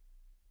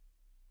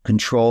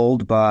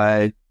 controlled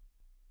by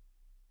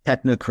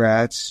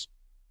technocrats,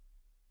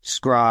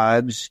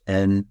 scribes,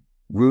 and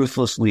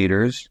ruthless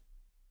leaders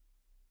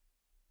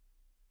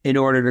in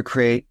order to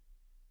create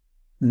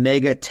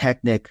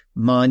megatechnic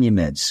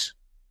monuments,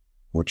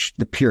 which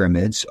the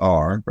pyramids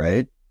are,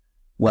 right?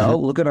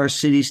 Well, look at our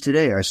cities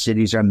today. Our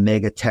cities are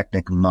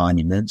megatechnic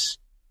monuments,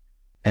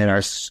 and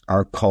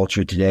our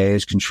culture today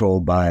is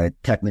controlled by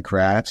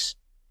technocrats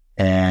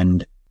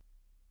and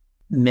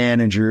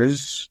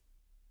managers.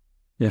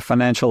 Yeah,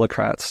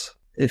 financialocrats.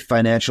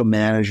 Financial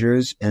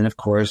managers, and of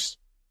course,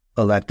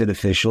 elected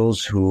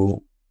officials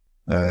who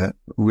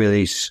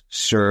really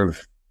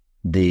serve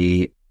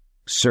the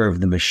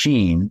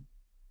machine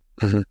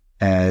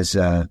as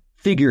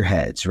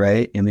figureheads,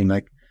 right? I mean,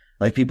 like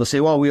people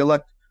say, well, we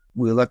elect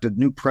a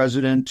new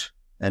president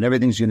and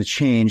everything's going to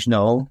change.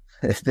 No,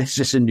 it's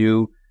just a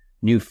new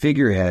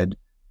figurehead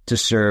to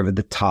serve at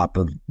the top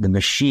of the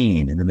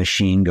machine, and the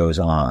machine goes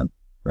on,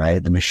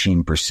 right? The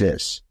machine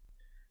persists.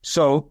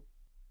 So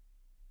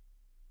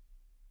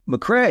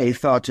McCrae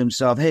thought to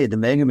himself, hey, the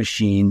mega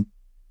machine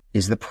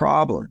is the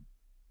problem.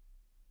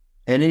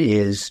 And it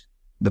is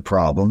the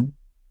problem,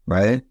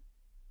 right?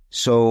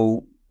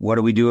 So what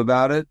do we do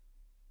about it?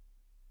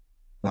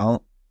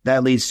 Well,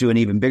 that leads to an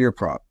even bigger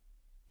problem.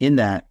 In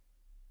that,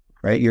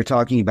 right, you're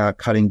talking about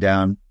cutting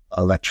down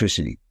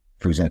electricity,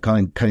 for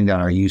example, cutting down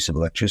our use of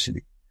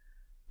electricity.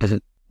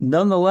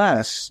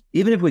 Nonetheless,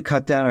 even if we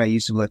cut down our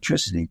use of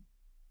electricity,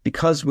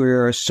 because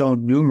we're so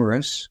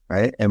numerous,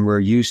 right, and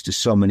we're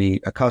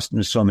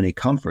accustomed to so many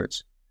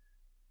comforts,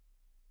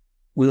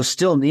 we'll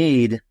still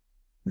need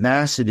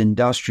massive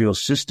industrial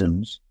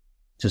systems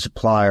to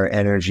supply our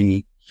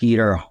energy, heat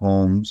our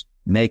homes,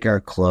 make our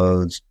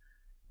clothes,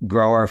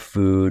 grow our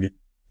food,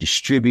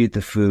 distribute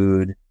the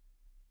food,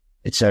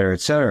 et cetera, et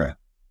cetera.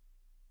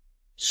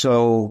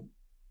 So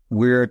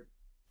we're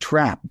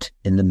trapped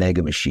in the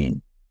mega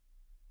machine.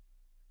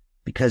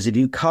 Because if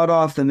you cut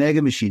off the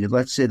mega machine, if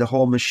let's say the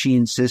whole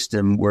machine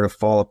system were to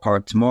fall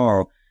apart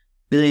tomorrow,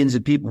 billions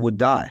of people would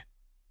die.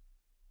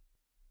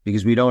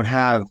 Because we don't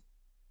have...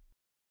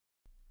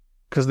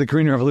 Because the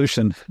Green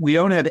Revolution. We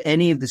don't have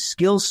any of the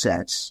skill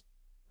sets,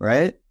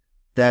 right,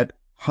 that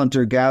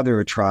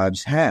hunter-gatherer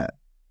tribes had.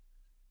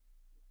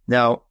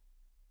 Now,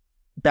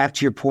 back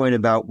to your point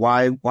about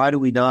why do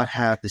we not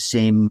have the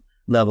same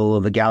level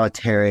of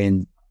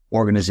egalitarian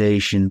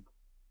organization,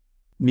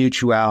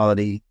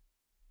 mutuality,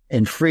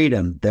 and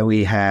freedom that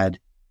we had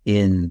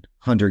in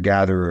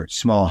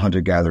small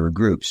hunter-gatherer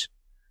groups?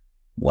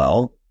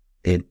 Well,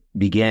 it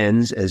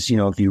begins as,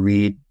 if you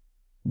read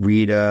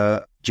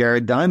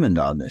Jared Diamond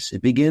on this,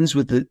 it begins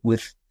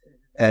with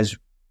as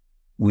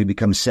we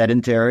become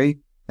sedentary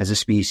as a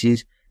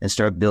species and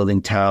start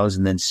building towns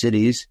and then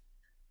cities,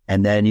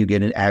 and then you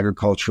get an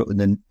agricultural, and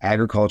then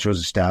agriculture is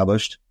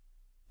established,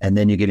 and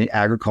then you get an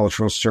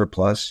agricultural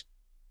surplus.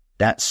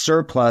 That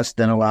surplus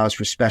then allows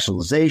for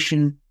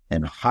specialization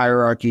and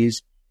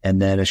hierarchies,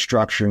 and then a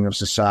structuring of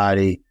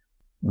society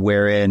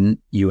wherein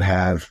you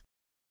have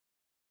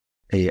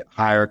a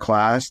higher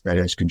class that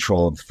has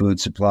control of the food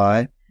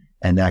supply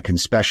and that can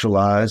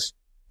specialize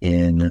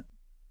in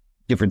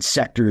different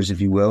sectors,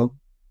 if you will.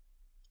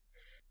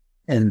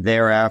 And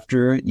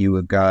thereafter, you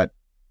have got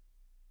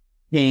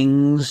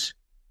kings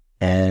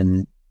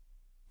and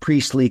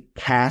priestly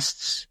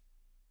castes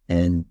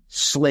and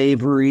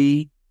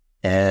slavery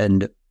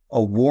and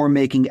a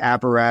war-making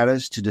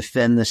apparatus to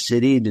defend the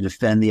city, to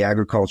defend the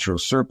agricultural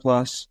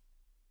surplus,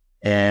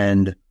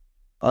 and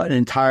an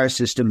entire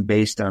system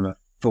based on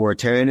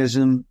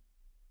authoritarianism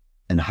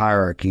and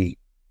hierarchy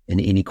and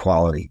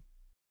inequality.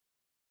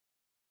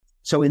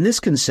 So in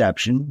this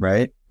conception,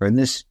 right, or in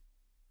this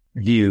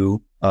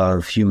view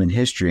of human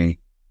history,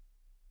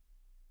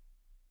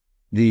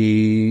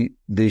 the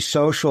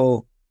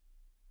social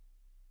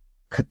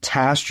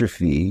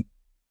catastrophe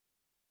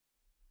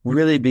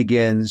really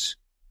begins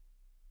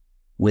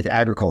with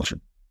agriculture,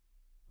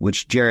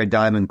 which Jared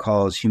Diamond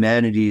calls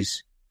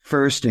humanity's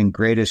first and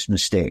greatest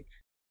mistake.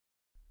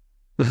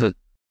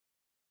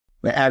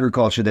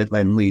 Agriculture that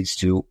then leads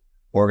to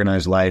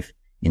organized life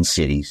in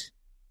cities.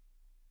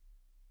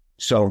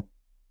 So,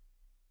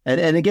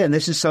 and again,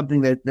 this is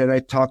something that I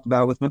talked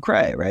about with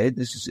McCrae, right?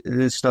 This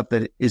is stuff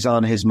that is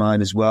on his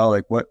mind as well.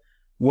 Like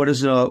what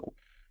is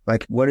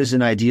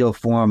an ideal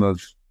form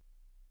of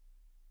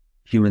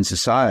human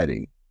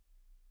society?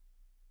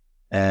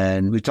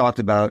 And we talked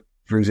about,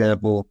 for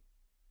example,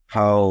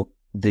 how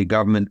the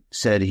government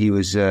said he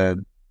was like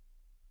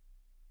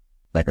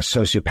a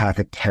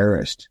sociopathic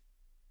terrorist.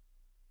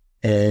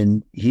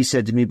 And he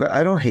said to me, but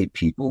I don't hate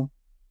people.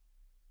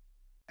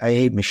 I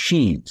hate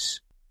machines.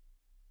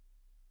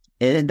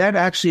 And that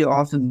actually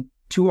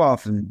too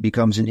often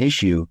becomes an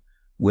issue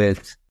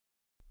with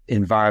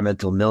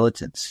environmental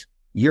militants.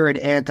 You're an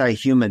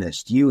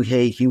anti-humanist. You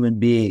hate human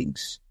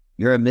beings.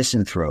 You're a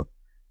misanthrope.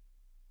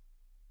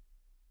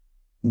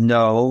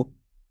 No,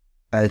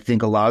 I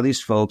think a lot of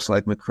these folks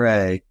like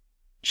McCrae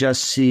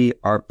just see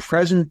our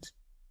present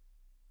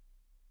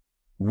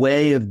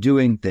way of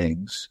doing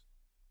things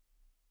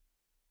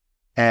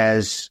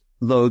as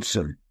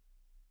loathsome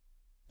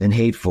and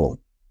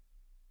hateful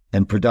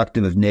and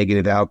productive of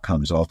negative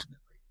outcomes ultimately.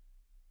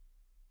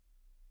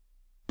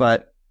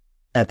 But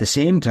at the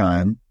same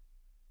time,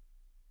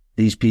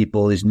 these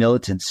people, these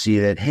militants see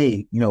that,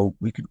 hey,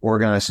 we could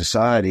organize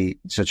society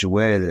in such a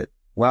way that,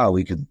 wow,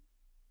 we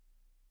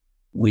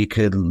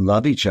could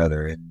love each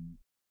other and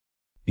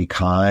be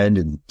kind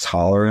and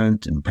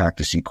tolerant and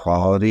practice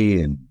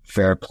equality and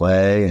fair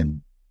play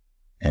and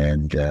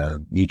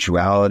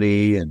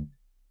mutuality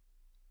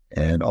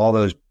and all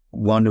those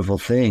wonderful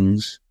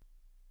things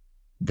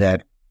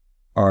that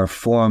are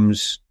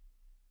forms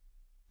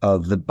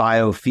of the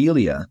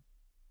biophilia,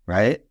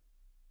 right,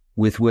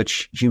 with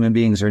which human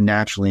beings are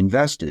naturally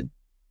invested.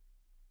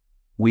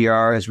 We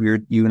are, as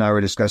you and I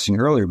were discussing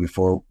earlier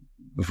before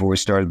we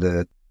started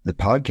the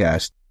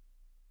podcast,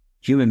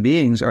 human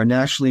beings are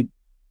naturally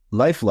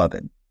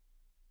life-loving.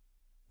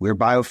 We're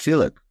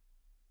biophilic.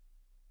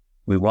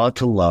 We want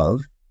to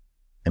love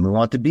and we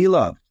want to be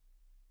loved.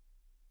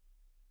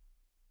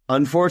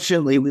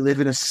 Unfortunately, we live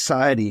in a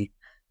society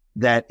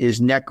that is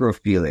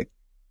necrophilic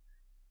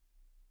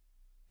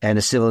and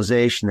a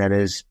civilization that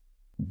is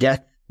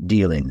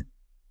death-dealing.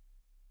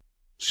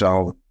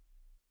 So,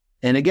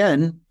 and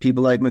again,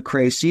 people like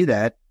McCrae see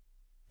that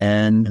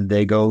and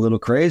they go a little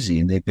crazy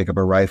and they pick up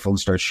a rifle and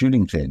start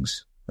shooting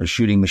things or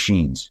shooting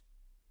machines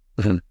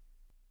because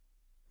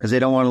they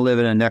don't want to live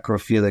in a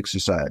necrophilic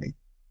society.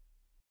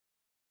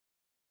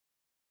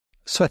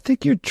 So I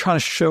think you're trying to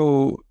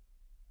show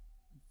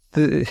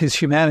his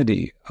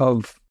humanity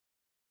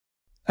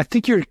I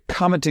think you're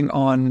commenting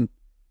on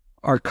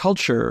our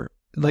culture.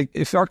 Like,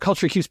 if our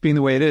culture keeps being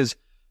the way it is,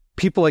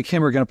 people like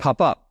him are going to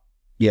pop up.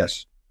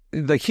 Yes.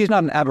 Like, he's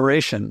not an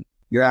aberration.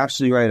 You're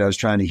absolutely right. I was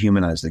trying to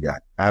humanize the guy.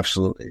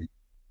 Absolutely.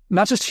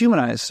 Not just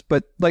humanize,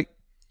 but like,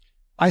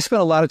 I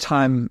spent a lot of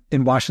time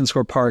in Washington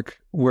Square Park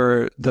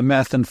where the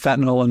meth and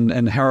fentanyl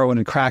and heroin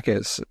and crack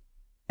is.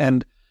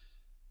 And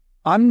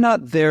I'm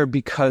not there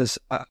because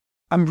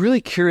I'm really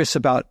curious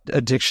about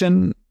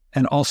addiction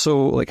and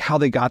also like how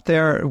they got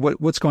there,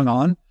 what's going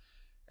on.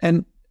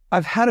 And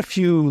I've had a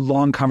few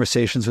long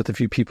conversations with a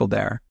few people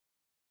there.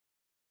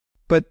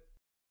 But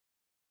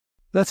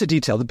that's a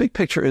detail. The big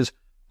picture is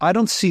I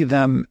don't see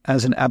them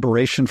as an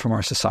aberration from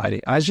our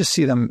society. I just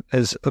see them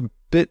as a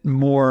bit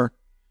more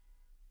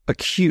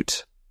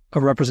acute a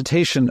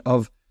representation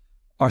of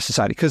our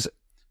society. Because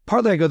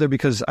partly I go there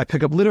because I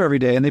pick up litter every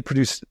day and they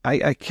produce,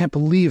 I can't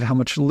believe how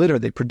much litter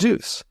they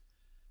produce.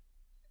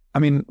 I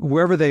mean,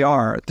 wherever they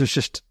are, there's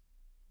just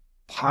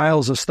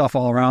piles of stuff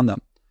all around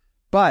them.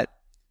 But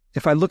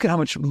if I look at how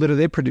much litter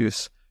they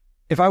produce,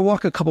 if I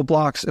walk a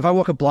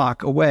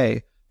block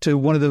away to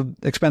one of the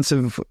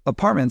expensive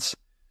apartments,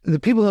 the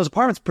people in those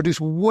apartments produce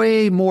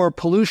way more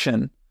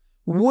pollution.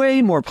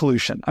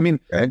 I mean,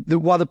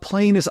 while the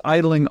plane is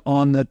idling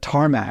on the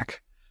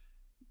tarmac,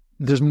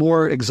 there's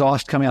more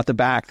exhaust coming out the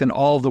back than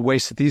all the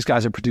waste that these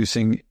guys are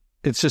producing.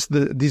 It's just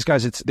these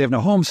guys, they have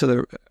no homes,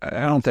 so I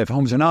don't know if they have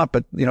homes or not,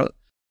 but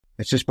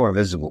it's just more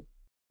visible.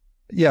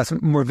 Yeah, it's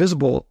more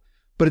visible,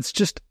 but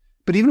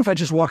even if I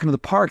just walk into the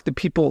park, the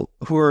people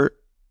who are,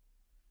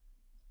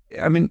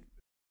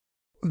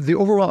 the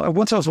overall,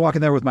 once I was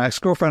walking there with my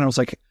ex-girlfriend, I was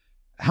like,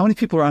 how many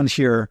people around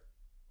here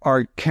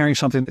are carrying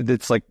something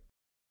that's like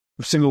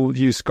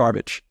single-use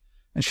garbage?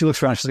 And she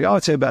looks around, she's like, oh,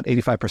 I'd say about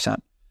 85%.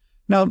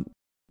 Now,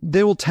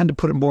 they will tend to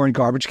put it more in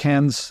garbage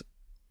cans,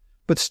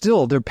 but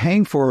still, they're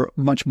paying for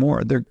much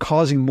more. They're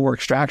causing more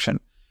extraction.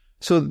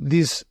 So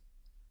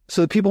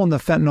the people on the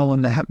fentanyl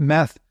and the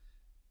meth,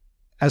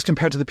 as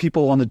compared to the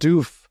people on the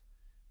doof,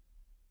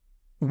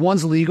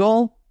 one's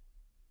legal,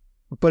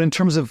 but in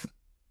terms of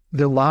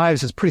their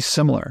lives, it's pretty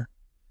similar.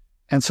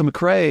 And so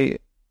McCrae,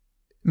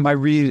 my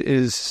read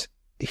is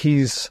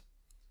he's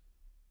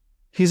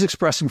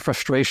expressing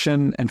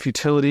frustration and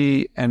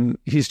futility, and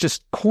he's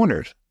just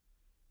cornered.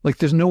 Like,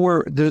 there's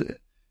nowhere.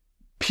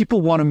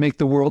 People want to make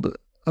the world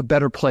a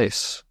better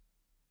place,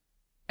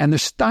 and they're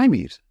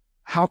stymied.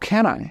 How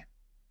can I?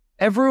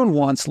 Everyone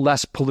wants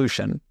less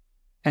pollution,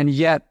 and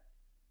yet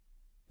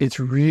it's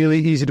really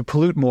easy to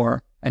pollute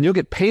more, and you'll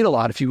get paid a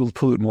lot if you will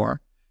pollute more.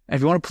 And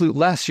if you want to pollute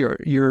less,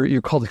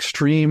 you're called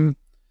extreme,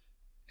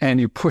 and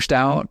you're pushed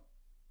out.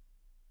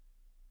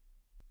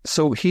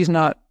 So he's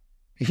a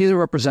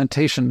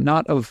representation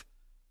not of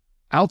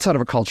outside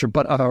of our culture,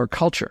 but of our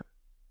culture.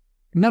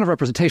 Not a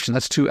representation,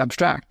 that's too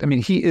abstract. I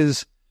mean, he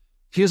is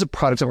a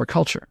product of our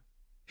culture.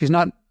 He's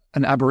not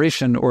an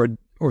aberration or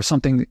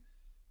something.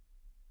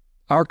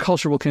 Our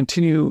culture will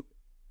continue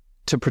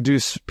to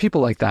produce people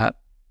like that.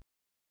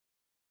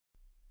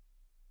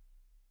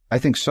 I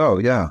think so,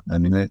 yeah. I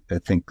mean, I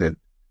think that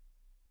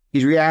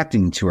he's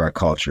reacting to our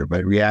culture,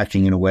 but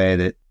reacting in a way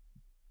that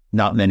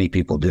not many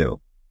people do.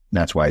 And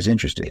that's why he's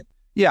interesting.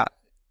 Yeah.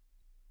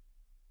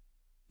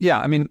 Yeah.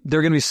 I mean, there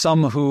are going to be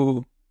some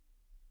who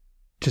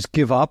just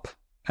give up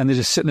and they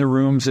just sit in their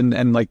rooms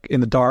and like in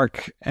the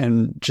dark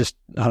and just,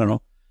 I don't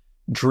know,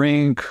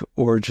 drink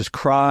or just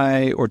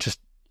cry or just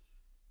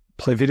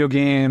play video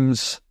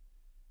games.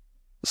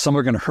 Some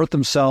are going to hurt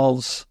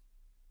themselves.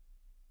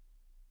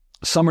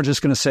 Some are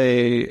just going to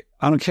say,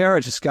 I don't care.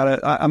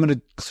 I'm going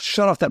to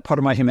shut off that part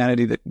of my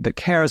humanity that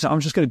cares. I'm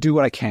just going to do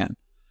what I can.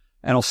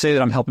 And I'll say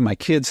that I'm helping my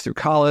kids through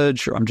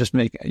college, or I'm just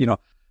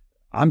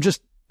I'm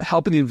just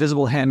helping the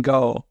invisible hand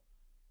go.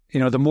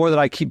 The more that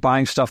I keep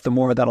buying stuff, the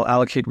more that'll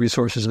allocate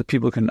resources that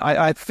people can.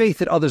 I have faith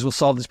that others will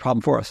solve this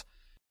problem for us.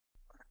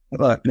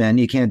 Look, man,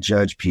 you can't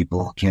judge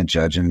people. Can't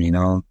judge them.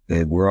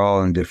 We're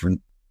all in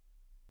different.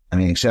 I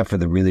mean, except for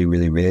the really,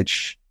 really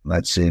rich.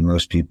 Let's say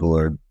most people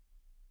are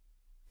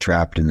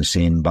trapped in the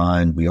same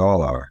bind we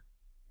all are,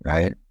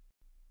 right?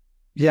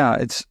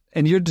 Yeah,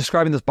 and you're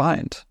describing this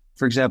bind.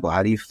 For example,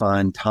 how do you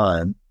find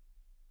time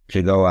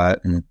to go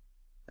out and,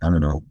 I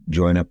don't know,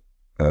 join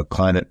a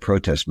climate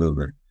protest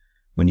movement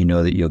when you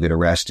know that you'll get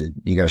arrested?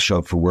 You got to show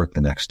up for work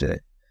the next day.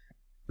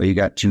 But you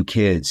got 2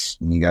 kids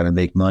and you got to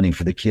make money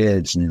for the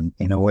kids. And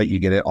you know what? You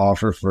get an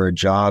offer for a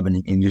job in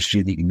an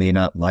industry that you may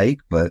not like,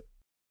 but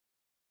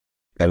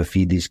got to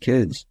feed these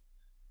kids.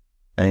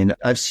 I mean,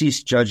 I've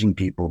ceased judging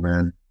people,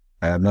 man.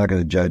 I'm not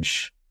going to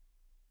judge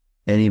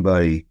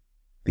anybody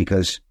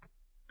because,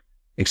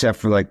 except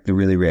for like the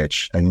really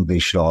rich, I think they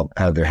should all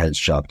have their heads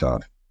chopped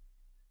off.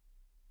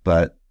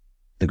 But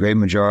the great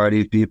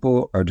majority of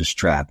people are just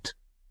trapped,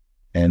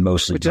 and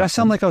mostly. But did I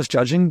sound like I was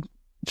judging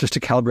just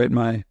to calibrate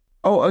my?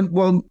 Oh,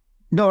 well,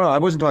 no, I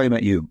wasn't talking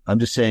about you. I'm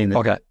just saying that,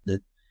 okay.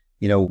 that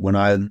when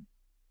I'm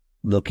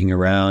looking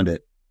around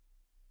at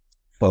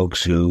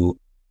folks who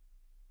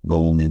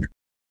go in,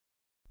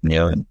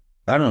 and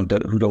I don't know,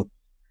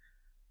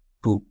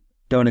 who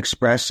don't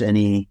express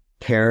any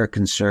care or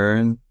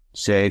concern,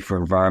 say, for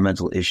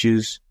environmental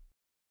issues.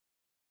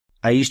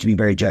 I used to be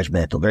very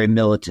judgmental, very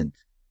militant.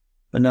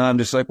 But now I'm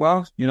just like,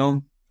 well,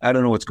 I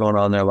don't know what's going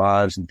on in their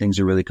lives, and things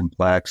are really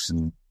complex,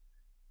 and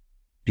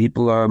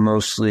people are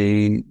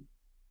mostly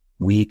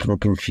weak and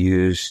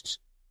confused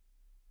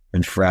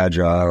and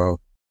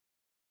fragile.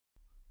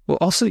 Well,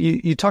 also,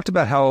 you talked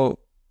about how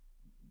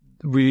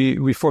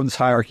we form this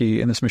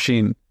hierarchy in this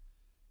machine,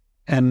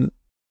 and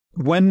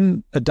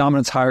when a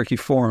dominance hierarchy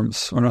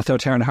forms, or an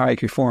authoritarian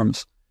hierarchy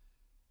forms,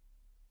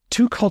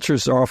 2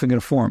 cultures are often going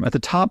to form. At the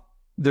top,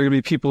 there are going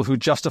to be people who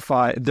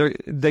justify,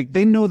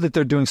 they know that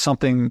they're doing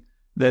something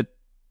that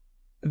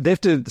they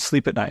have to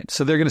sleep at night.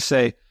 So they're going to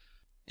say,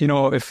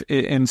 if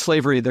in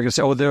slavery, they're going to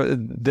say, oh,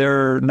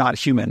 they're not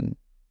human.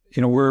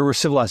 We're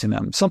civilizing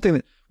them, something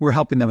that we're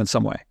helping them in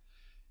some way.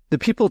 The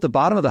people at the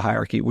bottom of the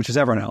hierarchy, which is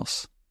everyone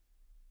else,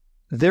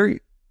 if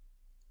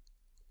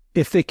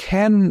they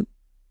can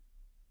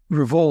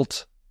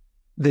revolt,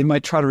 they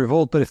might try to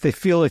revolt, but if they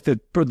feel like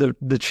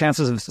the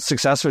chances of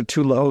success are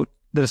too low,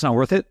 that it's not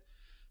worth it,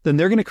 then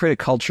they're going to create a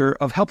culture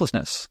of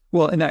helplessness.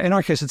 Well, in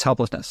our case, it's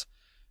helplessness.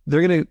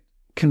 They're going to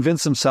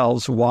convince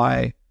themselves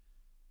why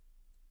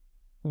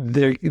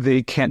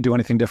they can't do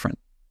anything different.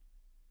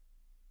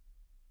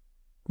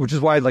 Which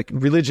is why, like,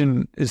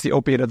 religion is the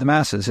opiate of the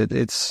masses.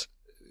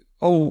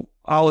 I'll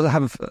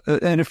have,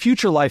 in a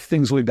future life,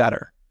 things will be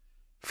better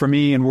for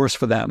me and worse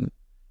for them.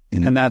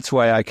 Mm-hmm. And that's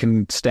why I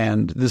can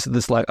stand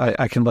this life.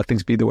 I can let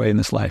things be the way in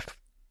this life.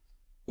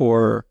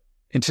 Or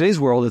in today's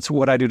world, it's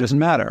what I do doesn't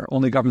matter.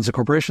 Only governments and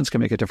corporations can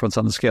make a difference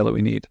on the scale that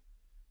we need.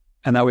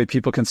 And that way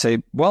people can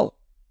say, well,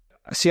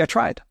 see, I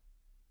tried,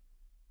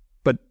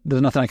 but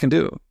there's nothing I can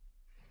do.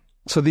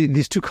 So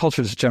these 2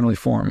 cultures generally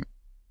form.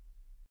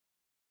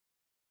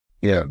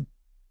 Yeah.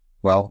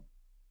 Well,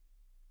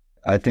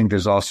 I think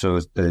there's also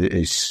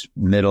a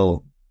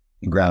middle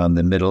ground,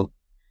 the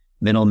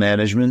middle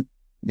management,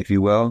 if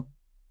you will,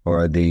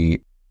 or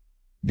the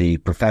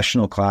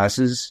professional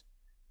classes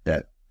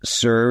that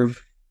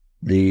serve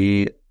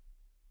the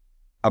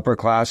upper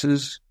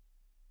classes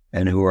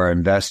and who are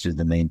invested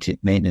in the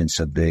maintenance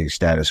of the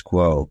status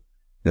quo,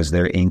 because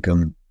their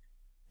income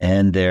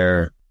and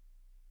their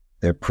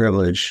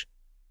privilege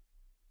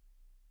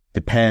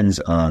depends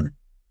on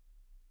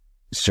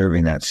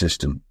serving that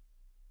system.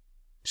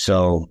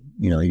 So,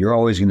 you're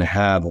always going to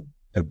have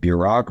a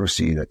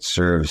bureaucracy that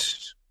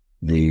serves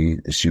the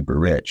super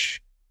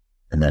rich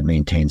and that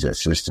maintains that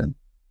system.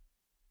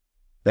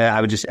 I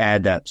would just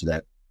add that to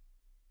that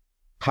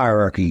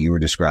hierarchy you were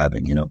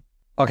describing,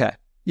 Okay.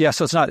 Yeah.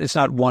 So it's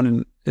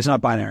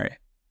not binary.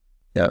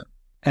 Yeah.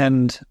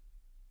 And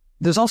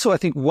there's also, I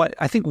think one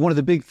of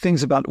the big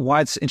things about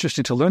why it's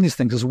interesting to learn these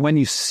things is when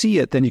you see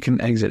it, then you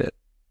can exit it.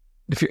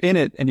 If you're in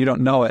it and you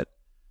don't know it,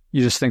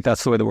 you just think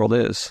that's the way the world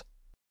is.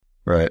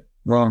 Right.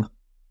 Wrong.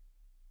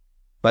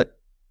 But,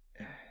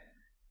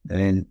 I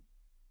mean,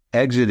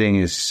 exiting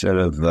is sort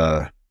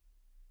of,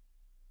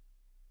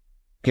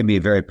 can be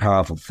a very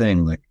powerful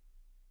thing. Like,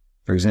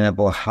 for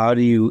example, how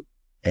do you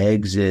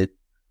exit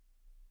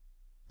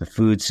the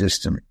food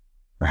system?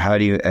 Or how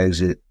do you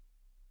exit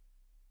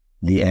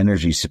the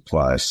energy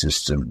supply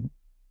system.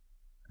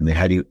 I mean,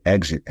 how do you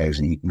exit?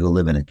 You can go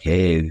live in a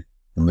cave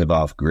and live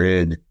off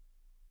grid,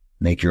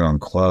 make your own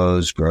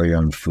clothes, grow your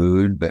own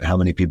food, but how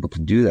many people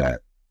can do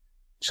that?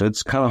 So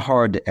it's kind of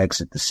hard to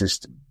exit the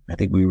system. I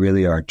think we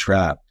really are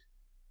trapped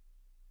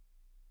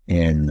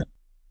in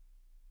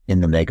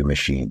the mega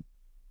machine.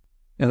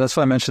 Yeah, that's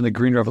why I mentioned the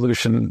Green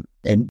Revolution.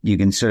 And you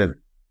can sort of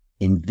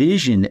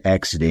envision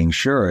exiting,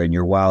 sure, in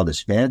your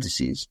wildest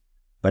fantasies,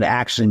 but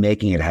actually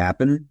making it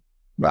happen,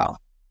 well,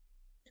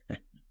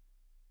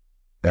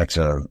 that's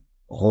a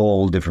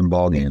whole different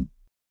ballgame.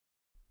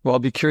 Well, I'll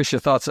be curious your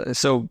thoughts.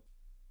 So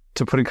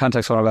to put in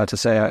context what I'm about to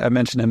say, I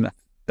mentioned him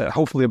that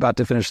hopefully about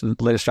to finish the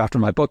latest draft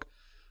of my book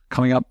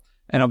coming up,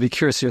 and I'll be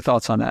curious your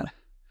thoughts on that,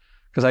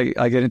 because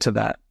I get into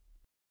that.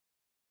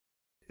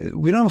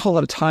 We don't have a whole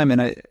lot of time,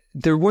 and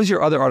there was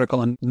your other article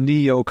on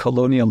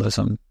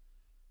neo-colonialism,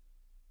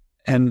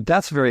 and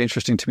that's very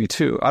interesting to me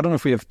too. I don't know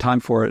if we have time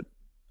for it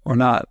or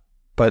not,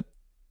 but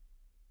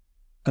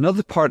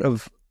another part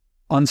of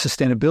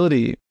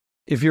unsustainability,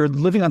 if you're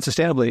living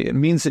unsustainably, it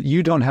means that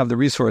you don't have the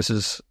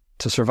resources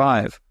to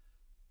survive,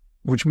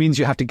 which means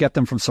you have to get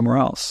them from somewhere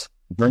else,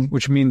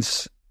 which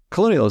means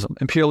colonialism,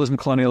 imperialism,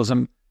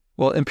 colonialism.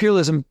 Well,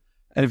 imperialism,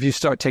 and if you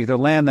start taking their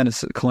land, then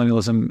it's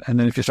colonialism. And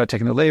then if you start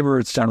taking their labor,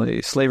 it's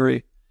generally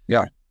slavery.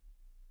 Yeah.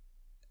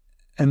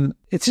 And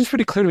it seems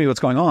pretty clear to me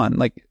what's going on.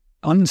 Like,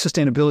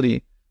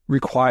 unsustainability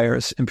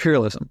requires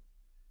imperialism.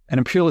 And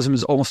imperialism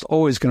is almost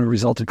always going to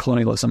result in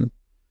colonialism.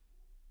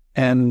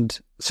 And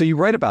so you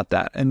write about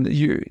that, and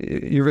you're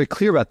very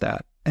clear about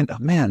that. And oh,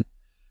 man,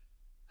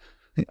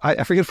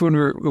 I forget if when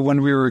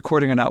we were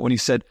recording or not, when you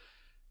said,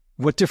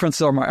 what difference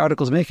are my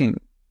articles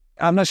making?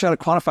 I'm not sure how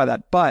to quantify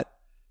that, but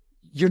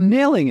you're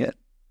nailing it.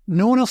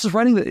 No one else is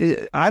writing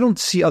that. I don't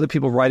see other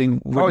people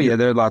writing. Oh yeah,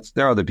 there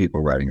are other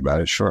people writing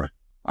about it. Sure.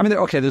 I mean,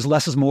 there's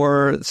less is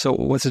more. So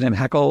what's his name?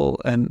 Heckel,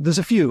 and there's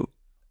a few.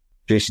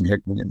 Jason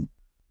Hickman.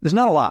 There's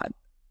not a lot,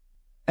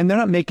 and they're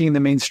not making the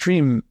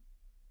mainstream.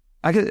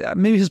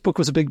 Maybe his book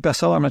was a big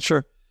bestseller. I'm not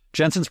sure.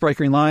 Jensen's Bright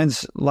Green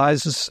Lies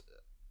is.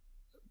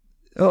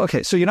 Oh,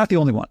 okay, so you're not the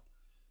only one,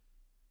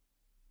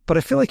 but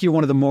I feel like you're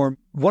one of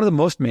the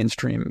most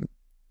mainstream.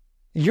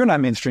 You're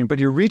not mainstream, but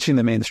you're reaching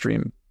the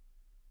mainstream.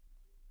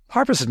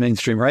 Harper's is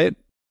mainstream, right?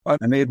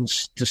 I'm able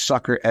to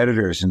sucker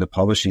editors into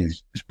publishing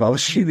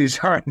these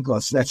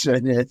articles. That's what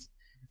it is.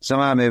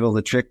 Somehow I'm able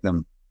to trick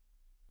them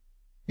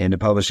into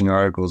publishing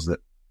articles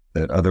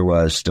that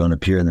otherwise don't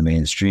appear in the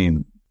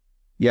mainstream.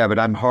 Yeah, but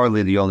I'm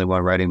hardly the only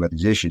one writing about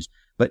these issues.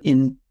 But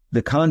in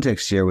the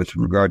context here with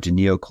regard to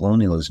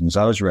neocolonialism,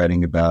 I was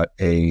writing about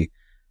a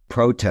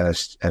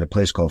protest at a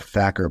place called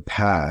Thacker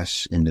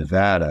Pass in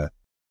Nevada,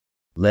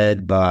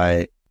 led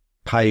by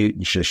Paiute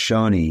and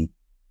Shoshone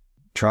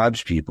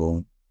tribes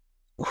people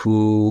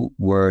who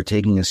were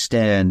taking a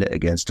stand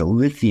against a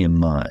lithium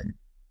mine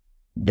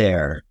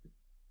there.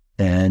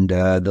 And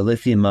the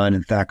lithium mine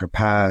in Thacker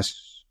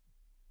Pass,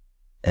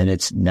 and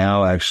it's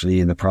now actually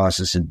in the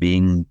process of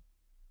being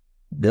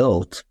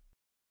built,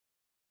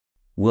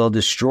 will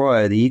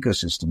destroy the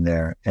ecosystem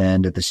there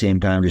and at the same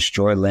time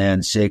destroy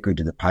land sacred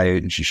to the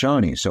Paiute and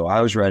Shoshone. So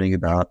I was writing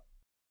about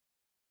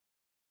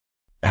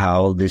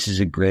how this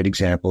is a great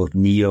example of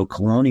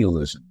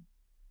neo-colonialism.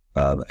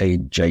 A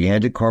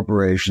gigantic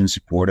corporation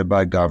supported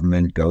by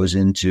government goes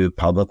into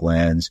public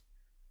lands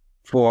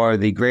for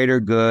the greater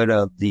good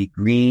of the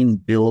green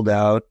build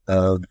out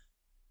of,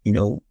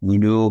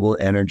 renewable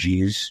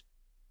energies,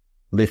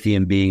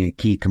 lithium being a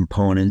key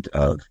component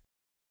of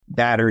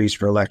batteries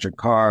for electric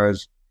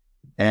cars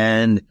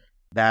and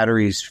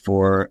batteries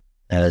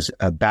as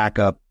a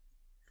backup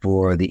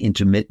for the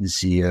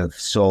intermittency of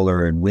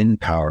solar and wind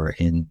power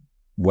in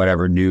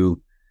whatever new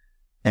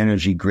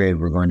energy grid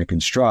we're going to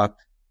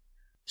construct.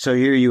 So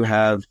here you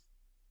have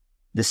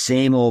the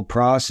same old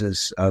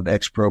process of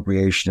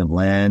expropriation of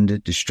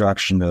land,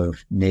 destruction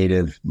of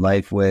native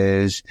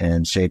lifeways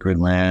and sacred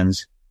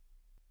lands,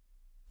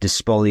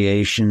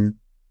 despoliation,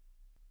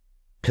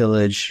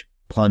 pillage,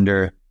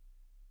 plunder,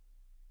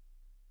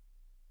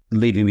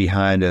 leaving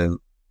behind a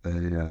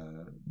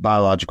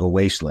biological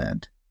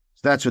wasteland.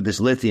 So that's what this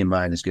lithium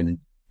mine is going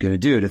to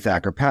do to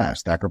Thacker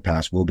Pass. Thacker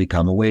Pass will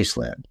become a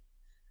wasteland.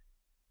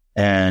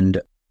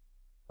 And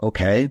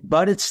okay,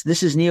 but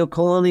this is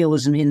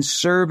neocolonialism in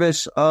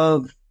service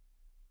of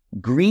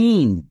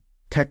green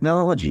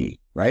technology,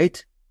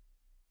 right?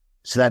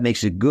 So that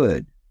makes it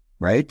good,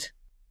 right?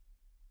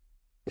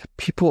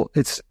 People,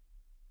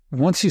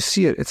 once you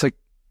see it, it's like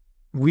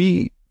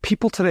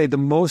people today, the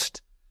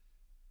most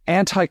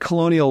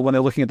anti-colonial when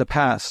they're looking at the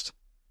past,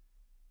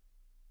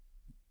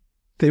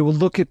 they will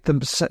look at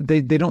them,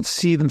 they don't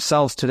see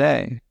themselves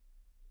today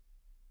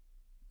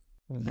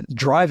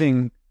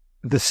driving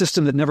the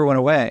system that never went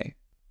away.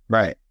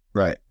 Right.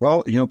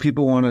 Well,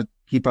 people want to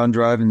keep on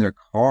driving their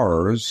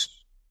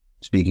cars,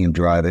 speaking of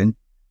driving,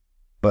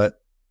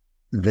 but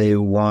they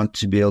want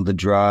to be able to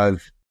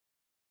drive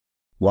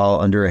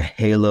while under a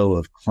halo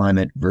of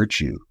climate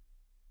virtue.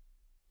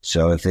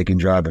 So if they can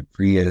drive a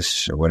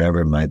Prius or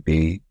whatever it might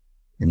be,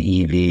 an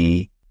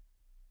EV,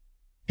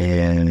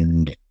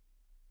 and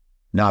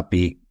not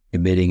be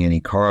emitting any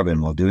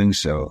carbon while doing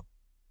so,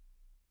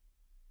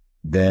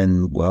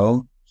 then,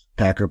 well,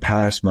 Thacker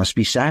Pass must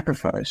be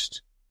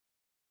sacrificed.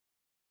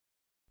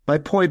 My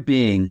point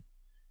being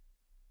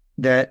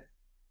that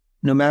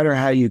no matter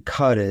how you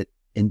cut it,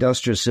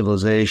 industrial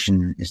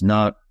civilization is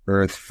not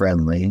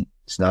earth-friendly,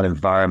 it's not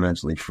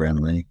environmentally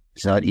friendly,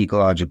 it's not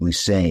ecologically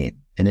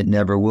sane, and it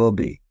never will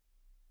be.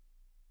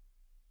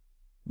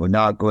 We're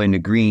not going to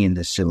green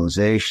this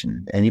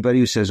civilization. Anybody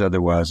who says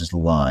otherwise is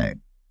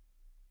lying.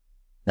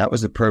 That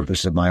was the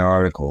purpose of my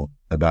article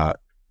about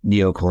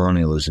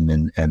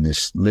neocolonialism and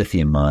this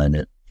lithium mine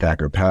at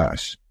Thacker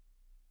Pass.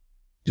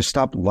 Just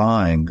stop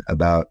lying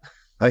about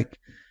like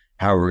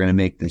how we're going to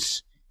make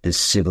this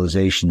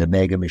civilization, the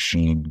mega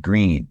machine,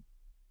 green.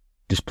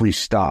 Just please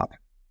stop.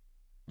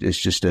 It's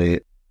just an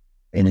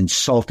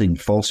insulting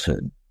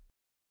falsehood.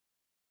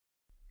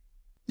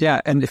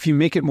 Yeah, and if you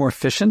make it more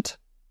efficient,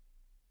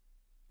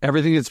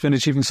 everything it's been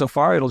achieving so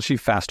far, it'll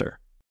achieve faster.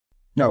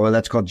 No, well,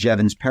 that's called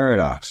Jevons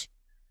paradox.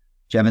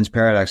 Jevons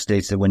paradox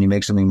states that when you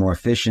make something more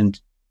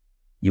efficient,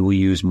 you will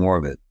use more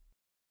of it.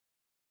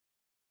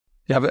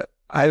 Yeah, but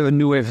I have a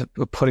new way of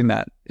putting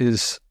that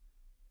is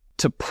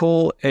to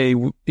pull a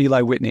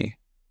Eli Whitney.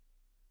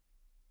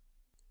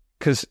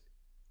 Because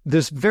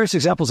there's various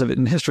examples of it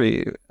in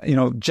history. You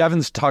know,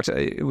 Jevons talked,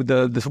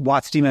 the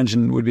Watt steam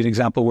engine would be an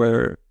example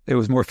where it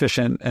was more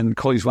efficient and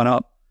coal use went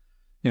up,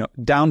 you know,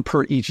 down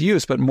per each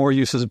use, but more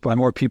uses by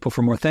more people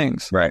for more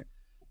things. Right.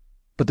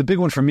 But the big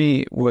one for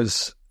me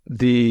was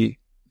the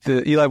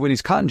Eli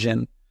Whitney's cotton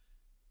gin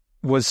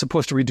was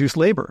supposed to reduce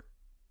labor.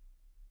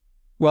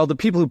 Well, the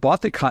people who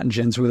bought the cotton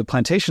gins were the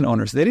plantation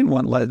owners. They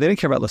didn't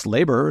care about less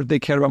labor. They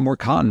cared about more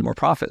cotton, more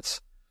profits.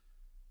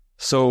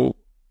 So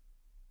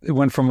it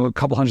went from a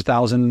couple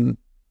 100,000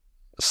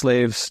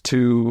 slaves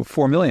to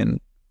 4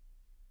 million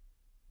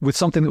with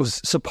something that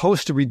was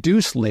supposed to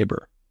reduce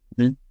labor.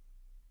 Mm-hmm.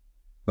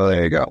 Well,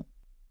 there you go.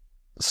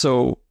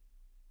 So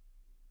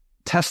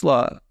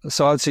Tesla,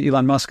 so I would say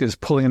Elon Musk is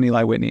pulling an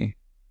Eli Whitney.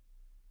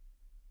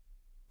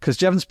 Because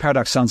Jevons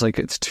paradox sounds like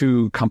it's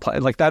too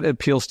complex. Like that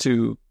appeals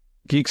to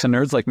geeks and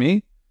nerds like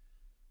me,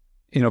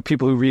 you know,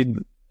 people who read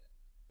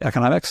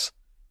economics.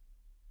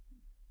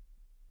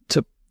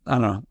 To, I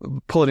don't know,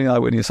 pull it in Eli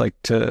Whitney is like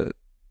to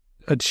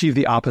achieve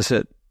the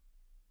opposite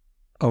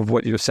of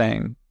what you're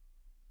saying,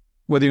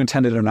 whether you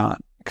intended it or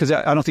not. Because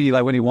I don't think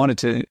Eli Whitney wanted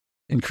to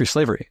increase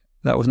slavery.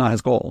 That was not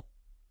his goal.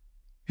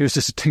 He was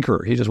just a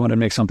tinkerer. He just wanted to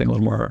make something a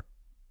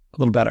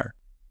little better.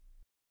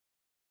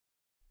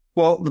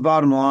 Well, the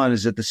bottom line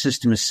is that the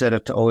system is set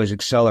up to always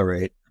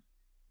accelerate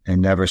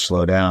and never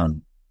slow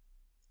down.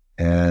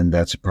 And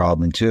that's a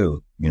problem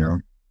too, you know.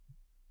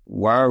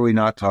 Why are we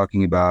not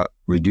talking about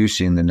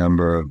reducing the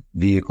number of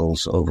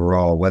vehicles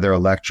overall, whether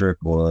electric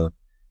or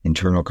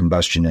internal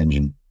combustion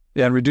engine?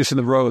 Yeah, and reducing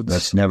the roads.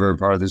 That's never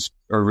part of this,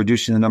 or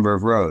reducing the number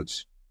of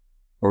roads,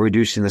 or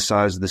reducing the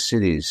size of the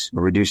cities,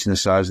 or reducing the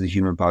size of the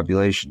human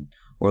population,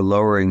 or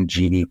lowering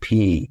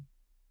GDP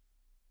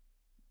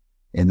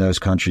in those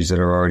countries that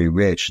are already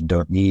rich and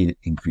don't need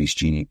increased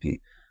GDP.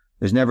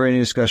 There's never any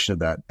discussion of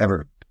that,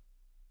 ever.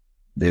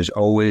 There's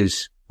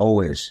always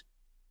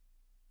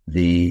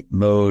the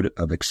mode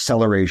of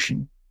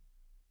acceleration.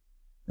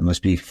 It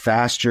must be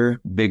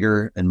faster,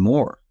 bigger, and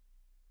more.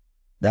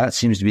 That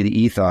seems to be the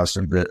ethos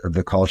of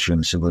the culture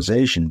and the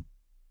civilization.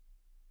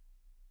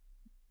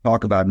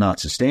 Talk about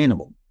not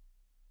sustainable.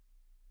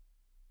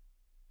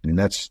 I mean,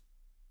 that's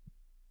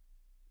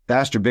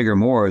faster, bigger,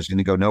 more is going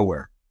to go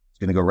nowhere. It's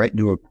going to go right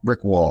into a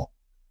brick wall.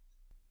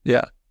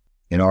 Yeah.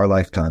 In our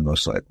lifetime,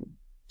 most likely.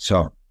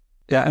 So.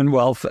 Yeah, and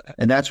wealth.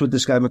 And that's what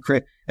this guy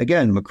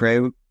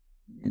McCrae,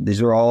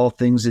 these are all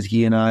things that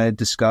he and I had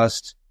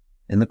discussed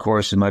in the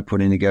course of my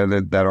putting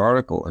together that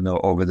article. And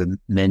over the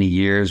many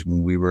years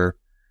when we were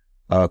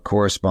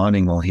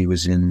corresponding while he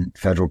was in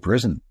federal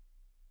prison.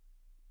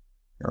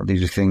 You know,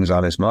 these are things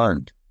on his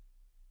mind.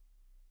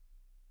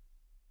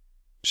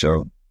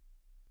 So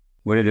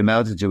what it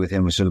amounted to with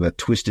him was sort of a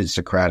twisted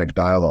Socratic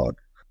dialogue.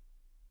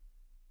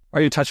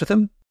 Are you in touch with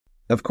him?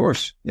 Of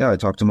course. Yeah, I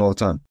talk to him all the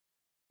time.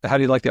 How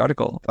do you like the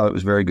article? I thought it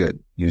was very good.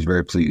 He was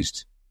very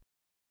pleased.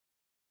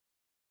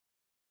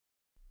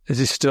 Is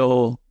the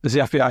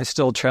FBI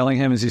still trailing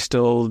him? Is he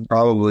still?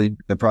 Probably.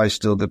 They're probably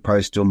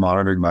still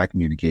monitoring my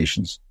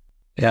communications.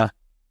 Yeah.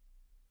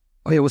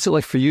 Oh yeah. What's it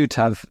like for you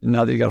to have,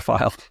 now that you got a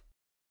file?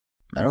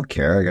 I don't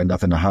care. I got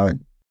nothing to hide.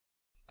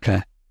 Okay.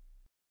 I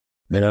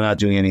mean, I'm not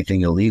doing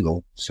anything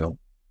illegal. So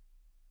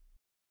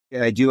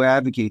yeah, I do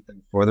advocate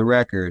them for the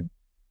record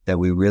that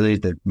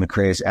that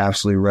McCrae is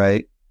absolutely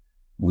right.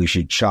 We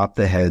should chop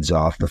the heads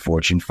off the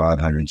Fortune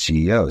 500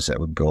 CEOs. That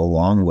would go a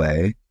long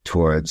way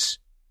towards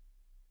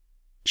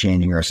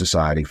changing our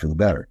society for the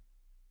better.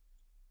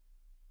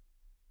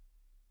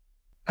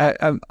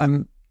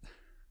 I'm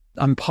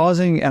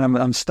pausing and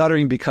I'm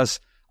stuttering because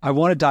I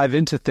want to dive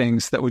into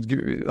things that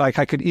would, like,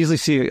 I could easily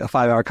see a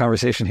 5-hour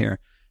conversation here,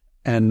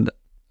 but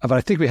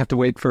I think we have to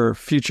wait for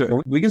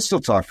future. We can still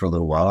talk for a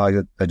little while.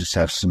 I just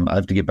have I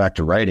have to get back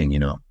to writing, you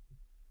know.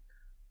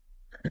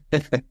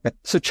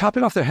 So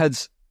chopping off their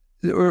heads,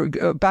 or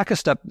back a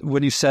step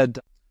when you said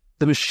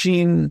the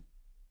machine.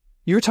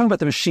 You were talking about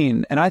the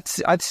machine, and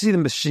I'd see the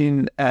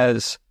machine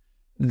as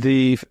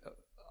a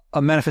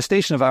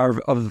manifestation of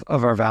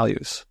our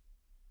values.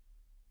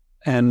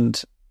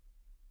 And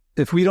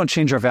if we don't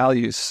change our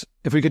values,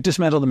 if we could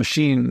dismantle the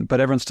machine, but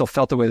everyone still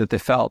felt the way that they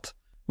felt,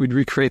 we'd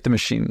recreate the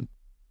machine.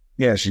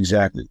 Yes,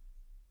 exactly.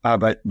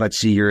 But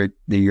see, you're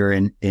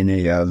in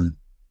a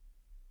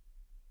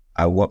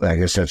I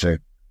guess that's a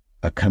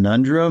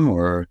conundrum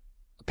or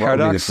paradox.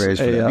 What would be the phrase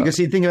for that? Because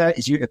see, think about it,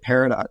 it's a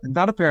paradox,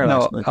 not a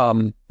paradox.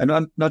 No,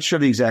 I'm not sure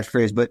the exact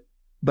phrase, but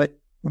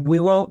we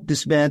won't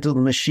dismantle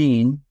the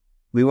machine.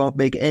 We won't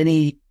make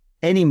any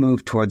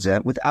move towards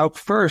that without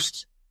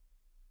first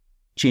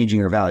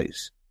changing our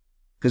values.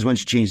 Because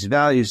once you change the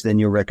values, then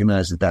you'll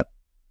recognize that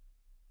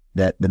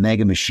the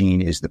mega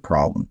machine is the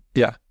problem.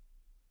 Yeah.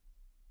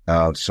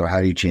 So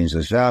how do you change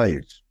those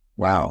values?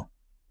 Wow.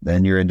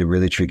 Then you're into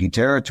really tricky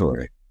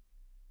territory.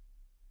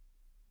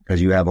 Because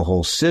you have a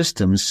whole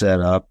system set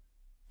up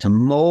to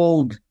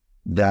mold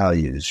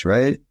values,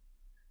 right?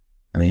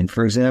 I mean,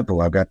 for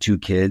example, I've got 2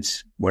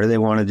 kids. What do they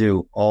want to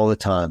do all the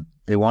time?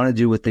 They want to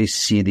do what they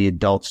see the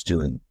adults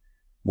doing.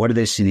 What do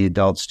they see the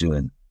adults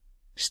doing?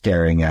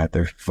 Staring at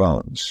their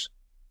phones.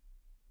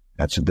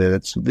 That's what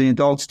the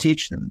adults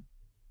teach them.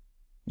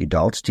 The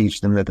adults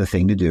teach them that the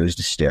thing to do is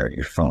to stare at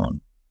your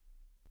phone.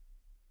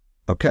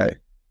 Okay.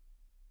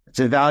 It's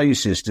a value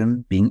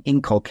system being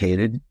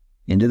inculcated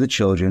into the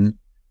children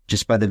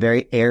just by the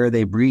very air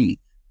they breathe.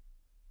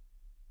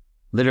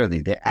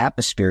 Literally, the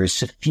atmosphere is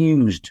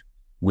suffused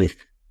with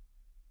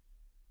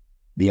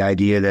the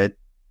idea that,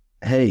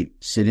 hey,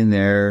 sitting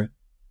there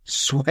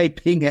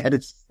swiping at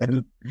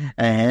a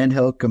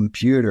handheld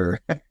computer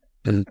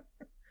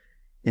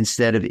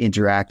instead of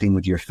interacting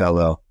with your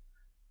fellow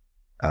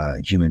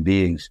human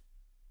beings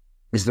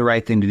is the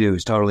right thing to do.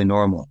 It's totally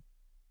normal.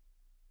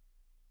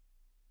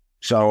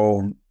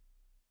 So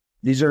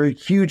these are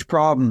huge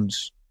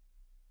problems,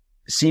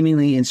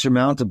 seemingly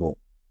insurmountable.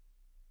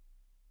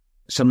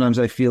 Sometimes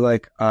I feel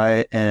like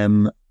I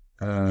am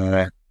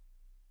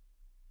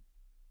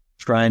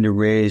trying to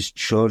raise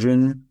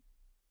children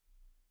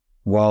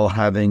while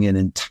having an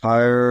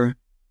entire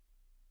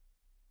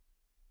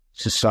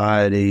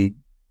society,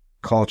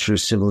 culture,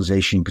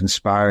 civilization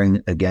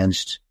conspiring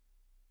against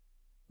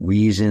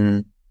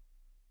reason,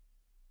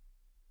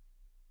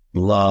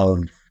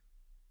 love,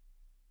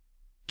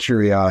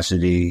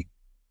 curiosity,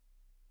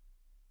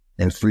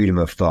 and freedom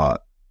of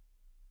thought.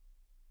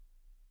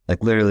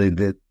 Like literally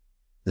the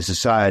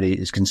society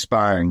is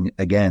conspiring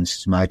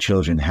against my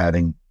children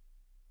having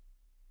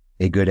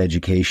a good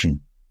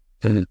education,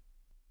 a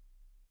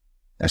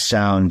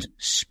sound,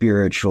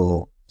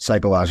 spiritual,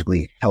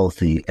 psychologically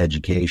healthy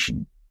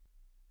education.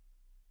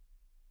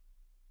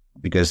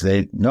 Because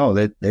they know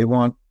that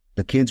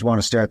the kids want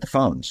to stare at the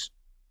phones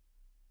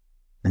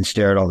and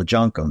stare at all the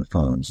junk on the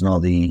phones and all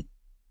the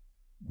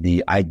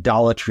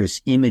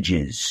idolatrous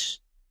images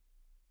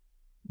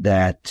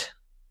that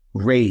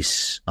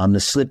race on the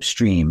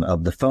slipstream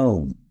of the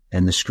phone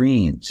and the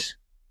screens.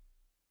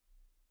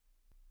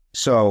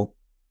 So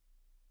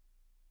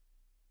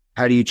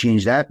how do you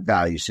change that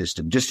value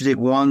system? Just to take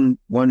one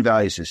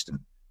value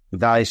system, the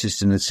value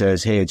system that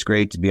says, hey, it's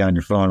great to be on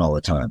your phone all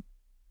the time.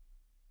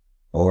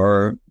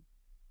 Or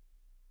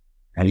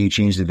how do you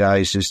change the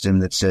value system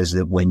that says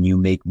that when you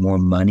make more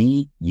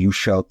money, you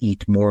shall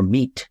eat more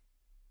meat?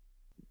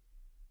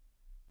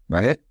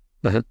 Right?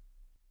 Uh-huh.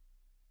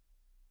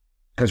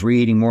 Because we're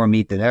eating more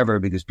meat than ever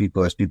because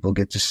as people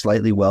get just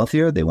slightly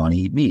wealthier, they want to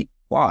eat meat.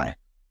 Why?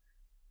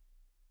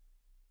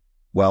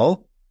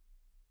 Well,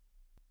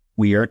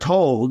 we are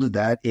told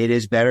that it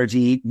is better to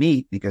eat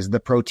meat because of the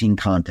protein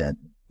content,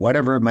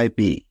 whatever it might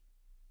be.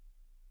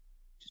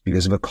 Just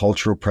because of a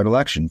cultural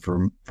predilection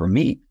for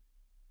meat.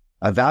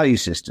 A value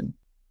system.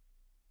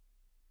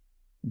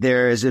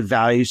 There is a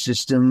value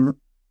system,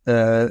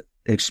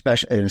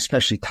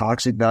 especially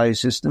toxic value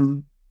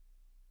system,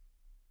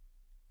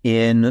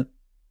 in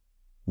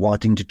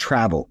wanting to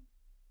travel,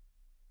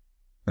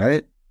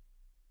 right?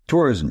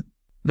 Tourism,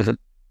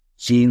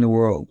 seeing the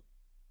world,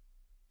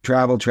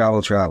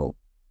 travel.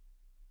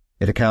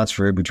 It accounts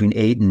for between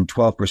 8 and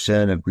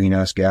 12% of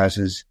greenhouse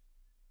gases.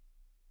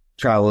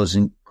 Travel is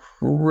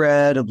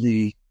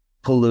incredibly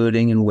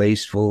polluting and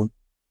wasteful.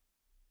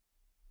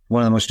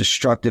 One of the most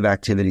destructive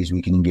activities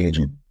we can engage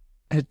in.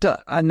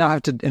 I now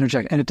have to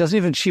interject, and it doesn't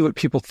even achieve what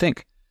people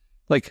think.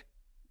 Like,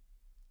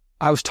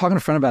 I was talking to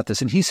a friend about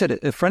this, and he said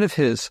a friend of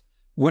his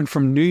went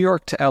from New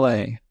York to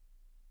LA,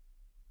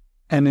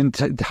 and in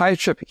the entire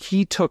trip,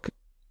 he took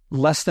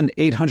less than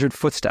 800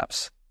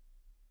 footsteps.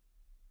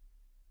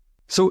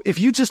 So if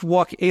you just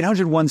walk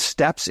 801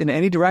 steps in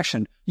any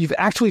direction, you've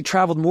actually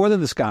traveled more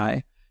than this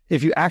guy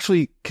if you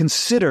actually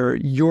consider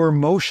your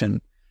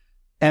motion.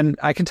 And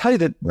I can tell you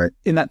that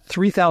in that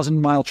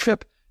 3,000-mile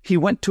trip, he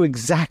went to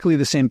exactly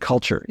the same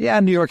culture. Yeah,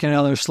 New York and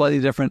LA are slightly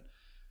different.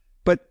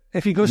 But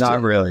if he goes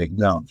Not really,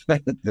 no.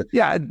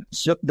 Yeah.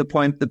 So the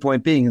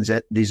point being is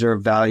that these are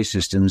value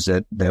systems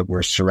that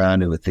we're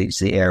surrounded with. It's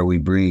the air we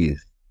breathe.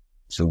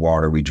 It's the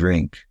water we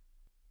drink.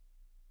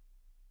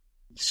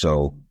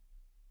 So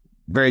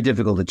very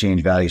difficult to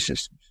change value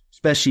systems,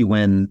 especially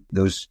when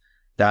those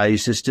value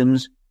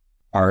systems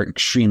are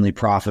extremely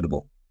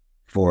profitable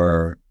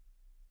for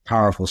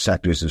powerful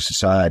sectors of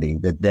society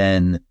that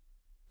then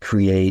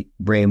create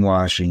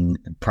brainwashing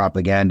and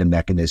propaganda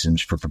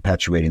mechanisms for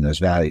perpetuating those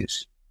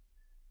values.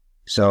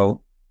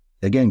 So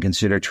again,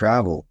 consider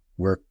travel.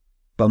 We're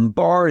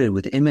bombarded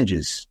with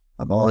images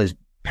of all these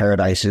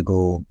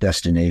paradisical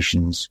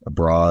destinations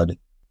abroad.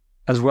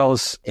 As well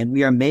as... And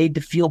we are made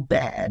to feel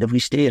bad if we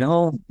stay at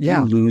home.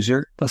 Yeah. You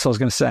loser. That's what I was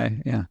going to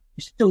say. Yeah.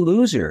 You're still a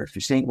loser if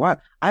you're saying, wow,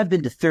 I've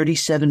been to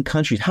 37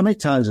 countries. How many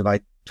times have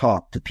I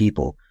talked to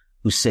people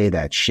who say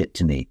that shit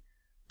to me?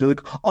 They're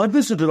like, I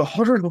visited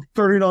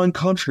 139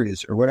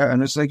 countries or whatever.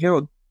 And it's like,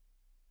 yo,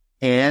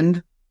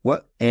 and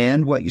what?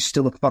 You're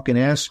still a fucking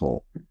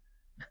asshole.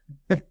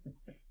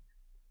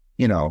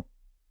 You know,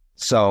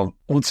 so.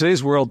 Well, in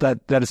today's world, that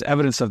is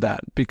evidence of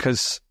that,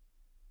 because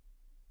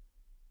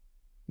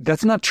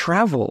that's not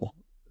travel.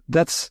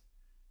 I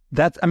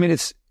mean,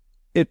 it's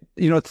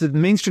the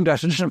mainstream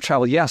definition of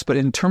travel, yes, but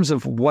in terms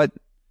of what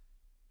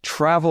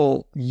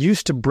travel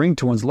used to bring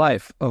to one's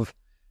life,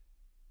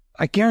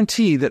 I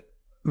guarantee that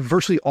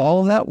virtually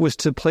all of that was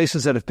to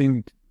places that have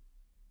been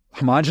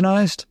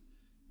homogenized,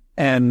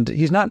 and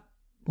he's not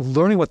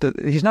learning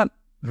he's not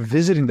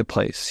visiting the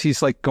place.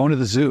 He's like going to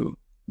the zoo.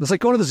 It's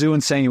like going to the zoo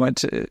and saying you went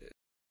to,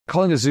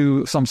 calling a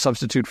zoo some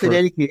substitute for...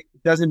 It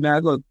doesn't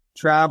matter. Look,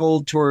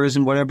 travel,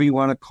 tourism, whatever you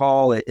want to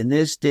call it, in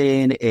this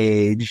day and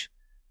age,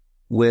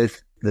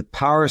 with the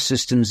power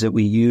systems that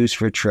we use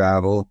for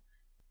travel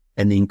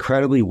and the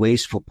incredibly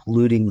wasteful,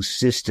 polluting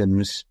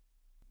systems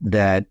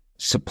that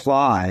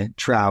supply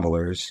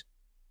travelers,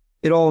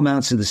 it all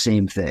amounts to the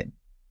same thing: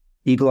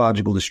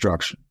 ecological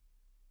destruction.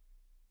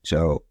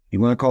 So you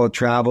want to call it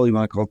travel, you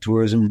want to call it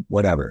tourism,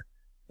 whatever.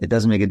 It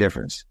doesn't make a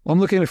difference. Well, I'm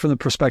looking at it from the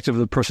perspective of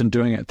the person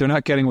doing it. They're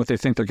not getting what they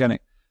think they're getting.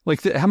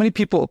 Like, how many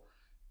people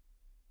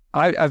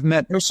I've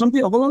met... There's some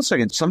people, hold on a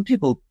second. Some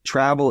people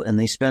travel and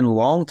they spend a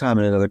long time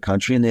in another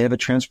country and they have a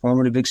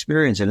transformative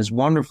experience, and it's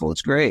wonderful.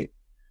 It's great.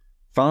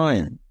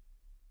 Fine.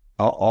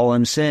 All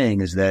I'm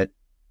saying is that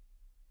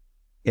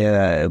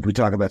if we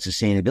talk about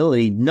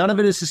sustainability, none of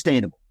it is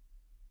sustainable.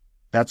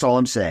 That's all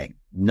I'm saying.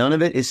 None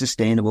of it is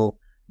sustainable.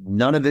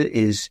 None of it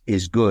is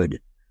good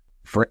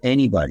for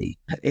anybody.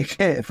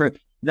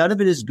 None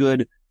of it is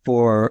good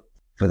for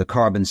the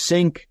carbon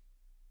sink,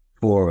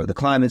 for the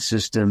climate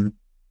system,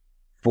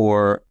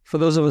 for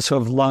those of us who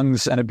have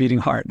lungs and a beating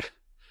heart,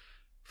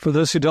 for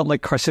those who don't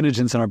like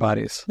carcinogens in our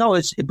bodies. No,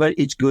 but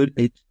it's good.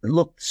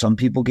 Look, some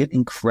people get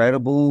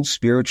incredible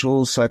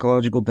spiritual,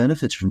 psychological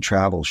benefits from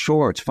travel.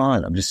 Sure, it's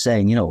fine. I'm just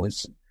saying,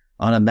 it's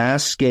on a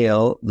mass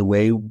scale, the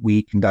way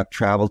we conduct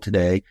travel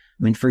today. I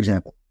mean, for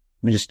example,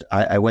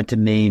 I went to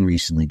Maine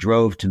recently,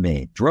 drove to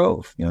Maine,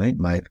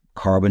 my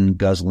carbon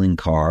guzzling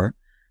car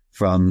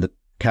from the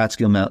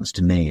Catskill Mountains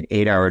to Maine,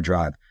 8-hour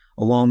drive.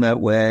 Along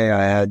that way,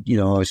 I had,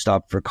 I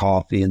stopped for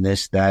coffee and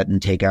this, that, and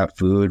takeout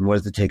food. And what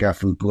is the takeout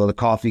food? Well, the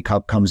coffee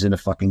cup comes in a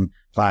fucking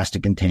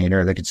plastic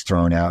container that gets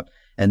thrown out.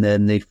 And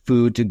then the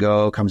food to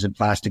go comes in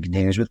plastic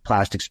containers with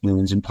plastic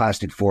spoons and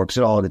plastic forks.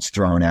 It all gets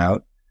thrown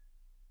out.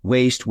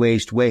 Waste,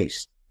 waste,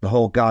 waste. The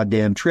whole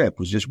goddamn trip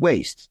was just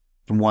waste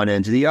from one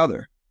end to the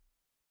other.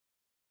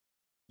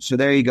 So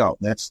there you go.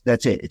 That's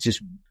it. It's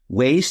just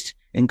waste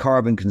and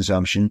carbon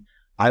consumption.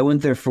 I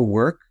went there for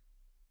work,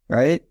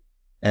 right?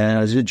 And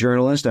as a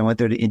journalist, I went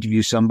there to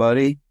interview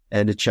somebody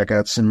and to check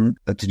out to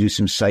do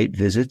some site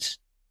visits.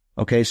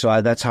 Okay,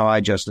 so that's how I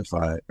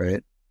justify it,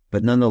 right?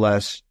 But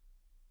nonetheless,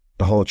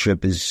 the whole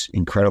trip is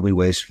incredibly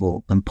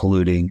wasteful and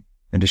polluting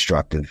and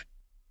destructive.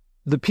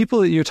 The people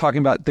that you're talking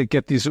about that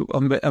get these,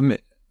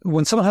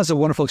 when someone has a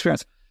wonderful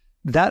experience,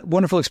 that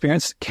wonderful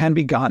experience can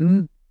be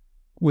gotten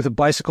with a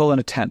bicycle and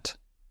a tent.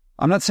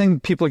 I'm not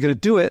saying people are going to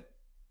do it,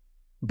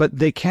 but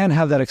they can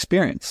have that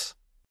experience.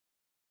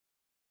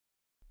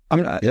 I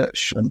mean, yeah,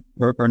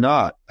 or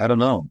not. I don't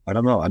know.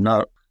 I'm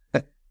not.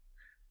 I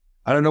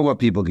don't know what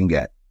people can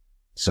get.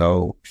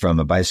 So from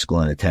a bicycle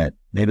and a tent,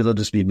 maybe they'll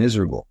just be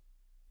miserable.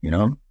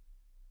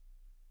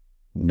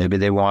 Maybe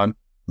they want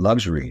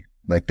luxury,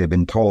 like they've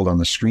been told on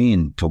the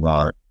screen to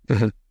want.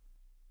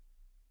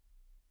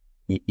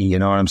 You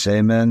know what I'm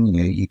saying, man?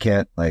 You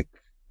can't I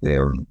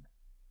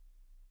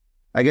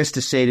guess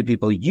to say to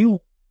people,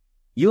 you'll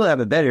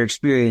have a better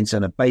experience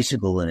on a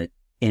bicycle in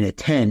a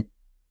tent.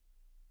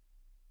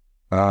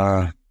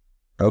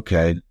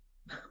 Okay.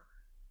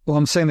 Well,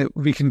 I'm saying that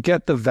we can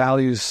get the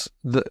values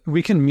that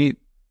we can meet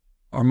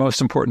our most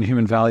important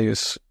human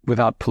values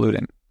without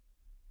polluting.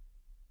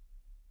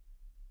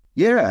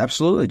 Yeah,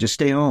 absolutely. Just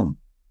stay home.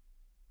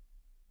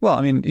 Well,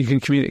 I mean, you can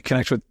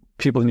connect with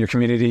people in your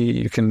community.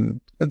 You can.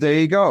 There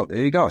you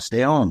go.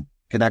 Stay home.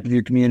 Connect with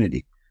your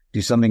community.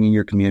 Do something in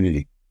your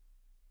community.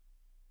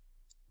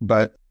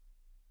 But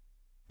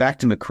back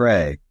to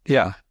McCrae.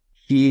 Yeah.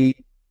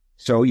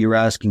 So you're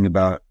asking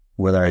about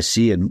whether I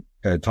see him,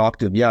 talk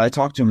to him. Yeah, I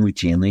talk to him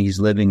routinely. He's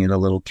living in a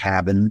little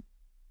cabin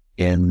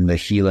in the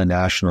Gila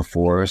National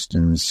Forest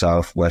in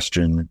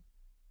southwestern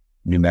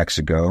New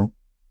Mexico.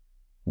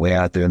 way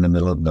out there in the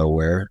middle of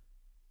nowhere.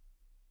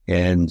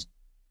 And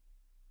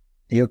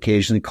he'll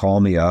occasionally call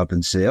me up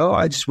and say, oh,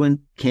 I just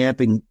went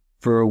camping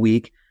for a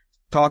week.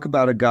 Talk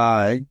about a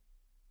guy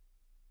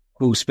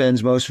who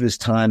spends most of his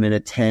time in a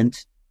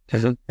tent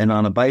and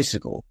on a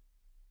bicycle.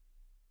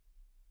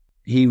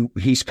 He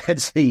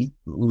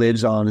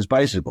lives on his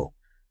bicycle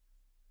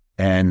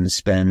and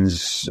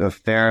spends a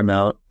fair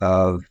amount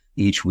of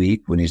each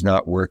week when he's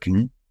not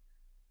working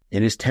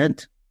in his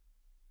tent,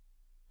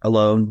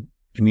 alone,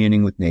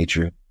 communing with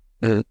nature.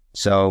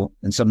 So,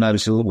 and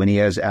sometimes when he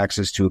has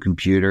access to a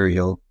computer,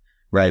 he'll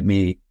write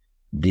me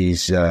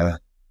these kind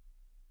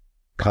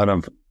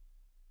of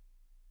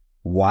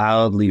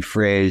wildly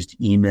phrased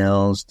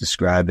emails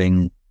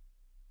describing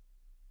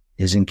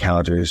his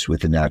encounters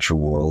with the natural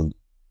world,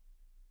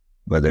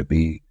 whether it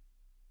be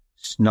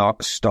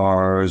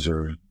stars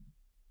or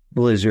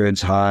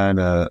blizzards high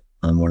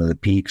on one of the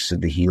peaks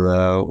of the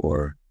Gila,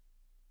 or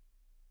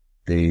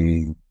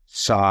the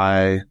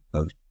sigh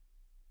of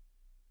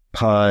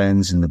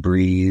pines in the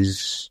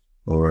breeze,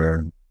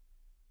 or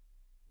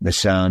the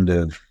sound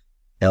of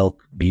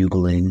elk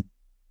bugling,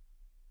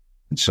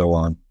 and so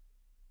on.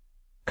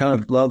 Kind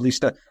of lovely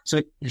stuff.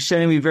 So he's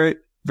sending me very,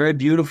 very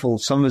beautiful.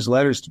 Some of his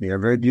letters to me are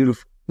very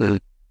beautiful.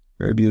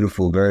 Very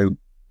beautiful, very,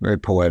 very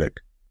poetic.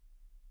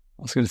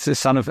 I was going to say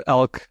sound of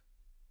elk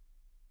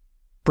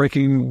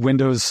breaking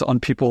windows on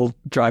people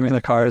driving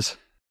their cars.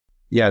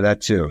 Yeah,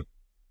 that too.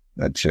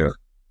 That too.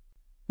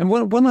 And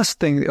one last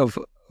thing how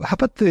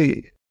about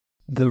the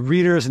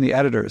readers and the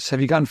editors?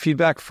 Have you gotten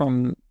feedback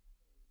from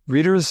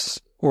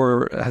readers,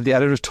 or have the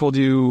editors told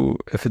you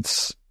if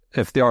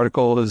the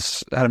article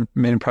has had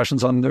made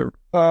impressions on their?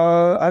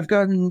 I've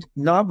gotten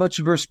not much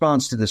of a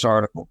response to this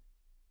article,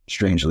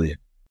 strangely.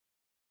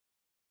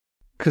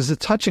 Because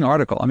it's a touching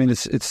article. I mean,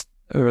 it's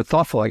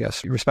thoughtful, I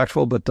guess,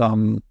 respectful, but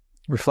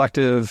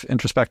reflective,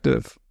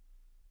 introspective,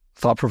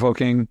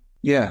 thought-provoking.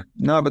 Yeah,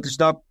 no, but there's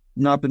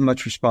not been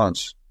much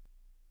response.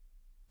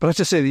 But I have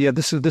to say, yeah,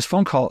 this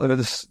phone call,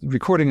 this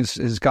recording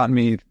has gotten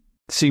me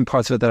seeing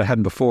parts of it that I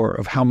hadn't before,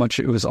 of how much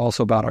it was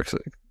also about our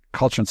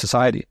culture and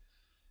society.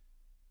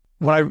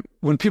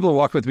 When people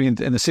walk with me in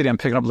the city, I'm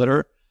picking up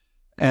litter,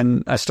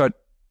 and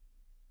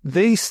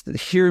they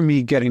hear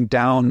me getting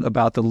down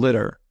about the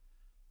litter,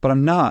 but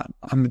I'm not.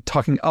 I'm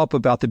talking up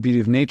about the beauty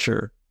of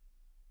nature,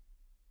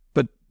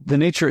 but the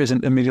nature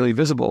isn't immediately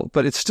visible,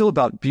 but it's still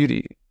about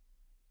beauty,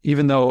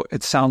 even though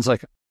it sounds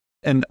like,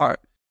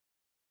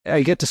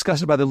 I get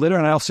disgusted by the litter,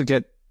 and I also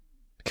get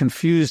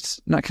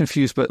not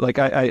confused, but like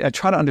I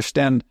try to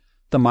understand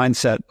the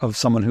mindset of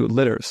someone who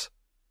litters.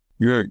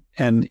 Yeah.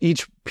 And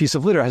each piece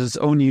of litter has its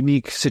own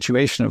unique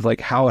situation of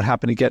like how it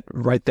happened to get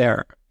right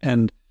there.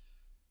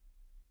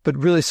 But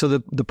really, so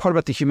the part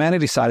about the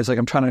humanity side is like,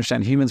 I'm trying to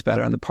understand humans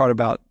better. And the part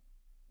about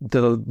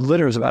the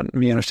litter is about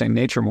me understanding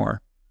nature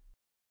more.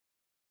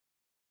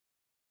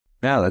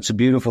 Yeah, that's a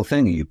beautiful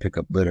thing. You pick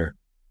up litter.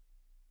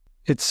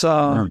 It's,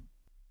 I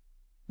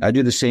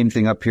do the same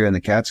thing up here in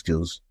the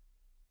Catskills,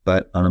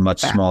 but on a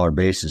much smaller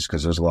basis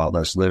because there's a lot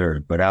less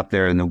litter. But out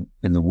there in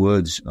the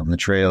woods, on the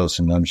trails,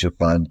 sometimes you'll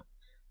find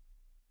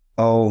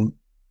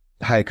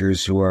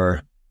hikers who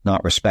are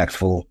not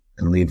respectful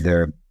and leave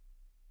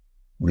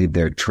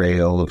their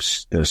trail of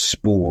their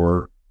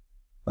spore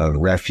of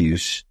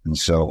refuse, and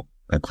so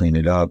I clean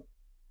it up.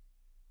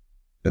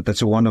 But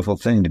that's a wonderful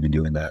thing to be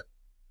doing that,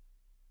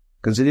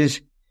 because it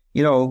is,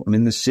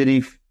 the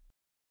city,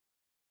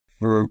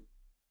 for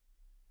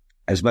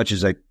as much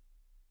as I,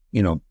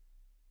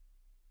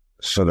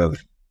 sort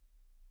of,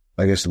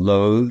 I guess,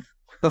 loathe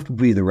would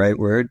be the right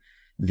word,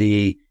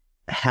 the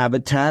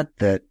habitat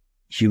that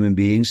human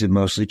beings have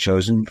mostly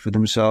chosen for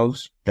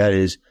themselves, that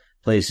is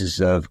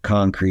places of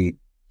concrete,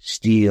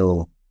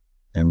 steel,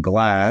 and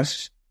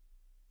glass,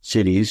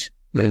 cities.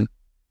 Yeah.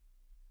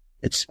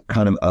 It's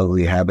kind of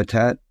ugly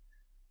habitat.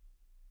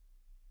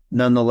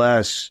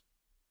 Nonetheless,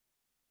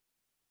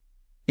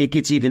 it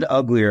gets even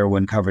uglier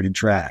when covered in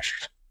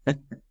trash.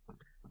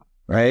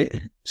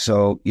 Right?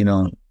 So,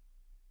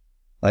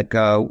 like,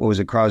 what was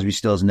it? Crosby,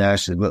 Stills,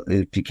 Nash said, well,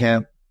 if you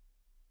can't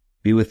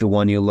be with the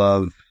one you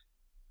love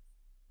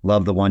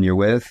the one you're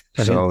with.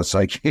 Mm-hmm. So it's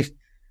like,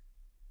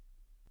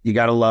 you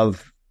got to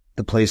love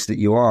the place that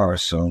you are.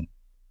 So.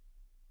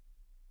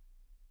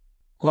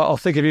 Well, I'll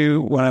think of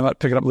you when I'm out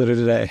picking up litter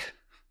today.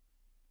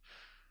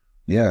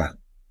 Yeah.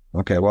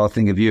 Okay. Well, I'll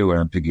think of you when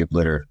I'm picking up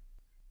litter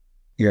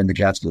here in the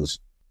Catskills.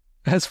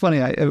 That's funny.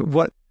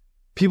 What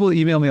people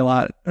email me a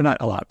lot, or not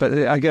a lot, but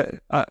I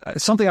get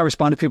something I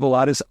respond to people a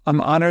lot is,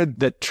 I'm honored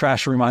that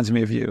trash reminds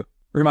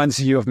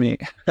you of me.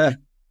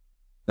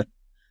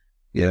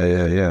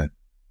 Yeah.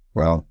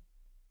 Well,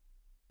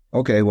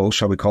 okay. Well,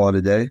 shall we call it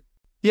a day?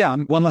 Yeah.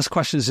 One last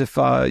question is, if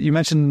you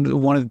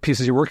mentioned one of the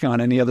pieces you're working on,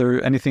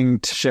 anything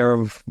to share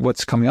of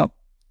what's coming up?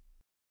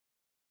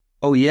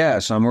 Oh, yeah.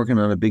 So I'm working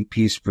on a big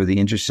piece for The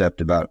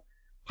Intercept about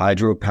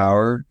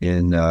hydropower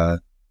in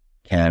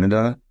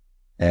Canada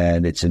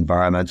and its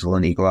environmental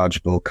and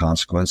ecological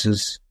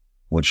consequences,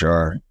 which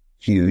are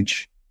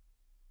huge.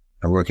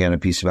 I'm working on a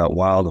piece about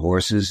wild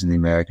horses in the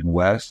American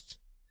West.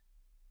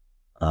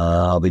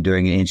 I'll be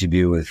doing an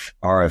interview with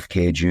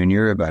RFK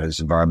Jr. about his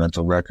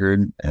environmental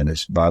record and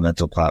his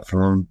environmental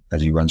platform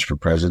as he runs for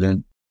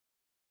president.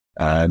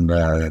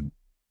 I'm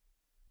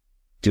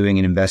doing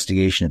an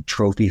investigation of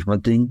trophy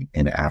hunting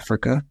in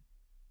Africa.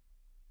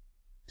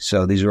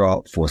 So these are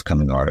all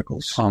forthcoming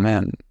articles. Oh,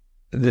 man.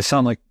 They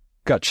sound like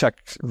gut check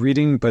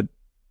reading, but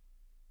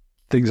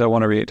things I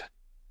want to read.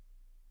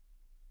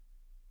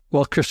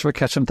 Well, Christopher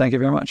Ketcham, thank you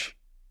very much.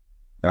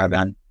 All right,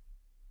 man.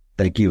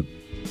 Thank you.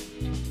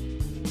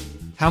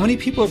 How many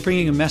people are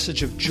bringing a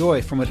message of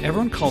joy from what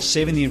everyone calls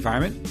saving the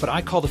environment, but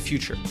I call the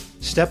future?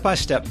 Step by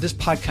step, this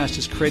podcast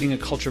is creating a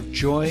culture of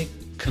joy,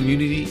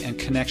 community, and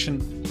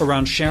connection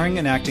around sharing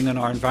and acting on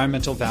our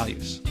environmental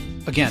values.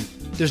 Again,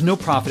 there's no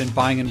profit in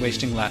buying and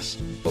wasting less,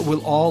 but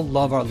we'll all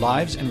love our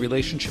lives and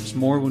relationships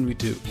more when we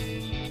do.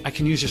 I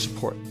can use your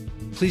support.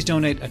 Please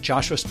donate at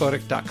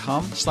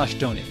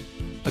joshuaspodek.com/donate.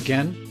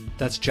 Again,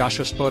 that's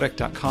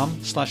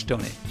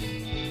joshuaspodek.com/donate.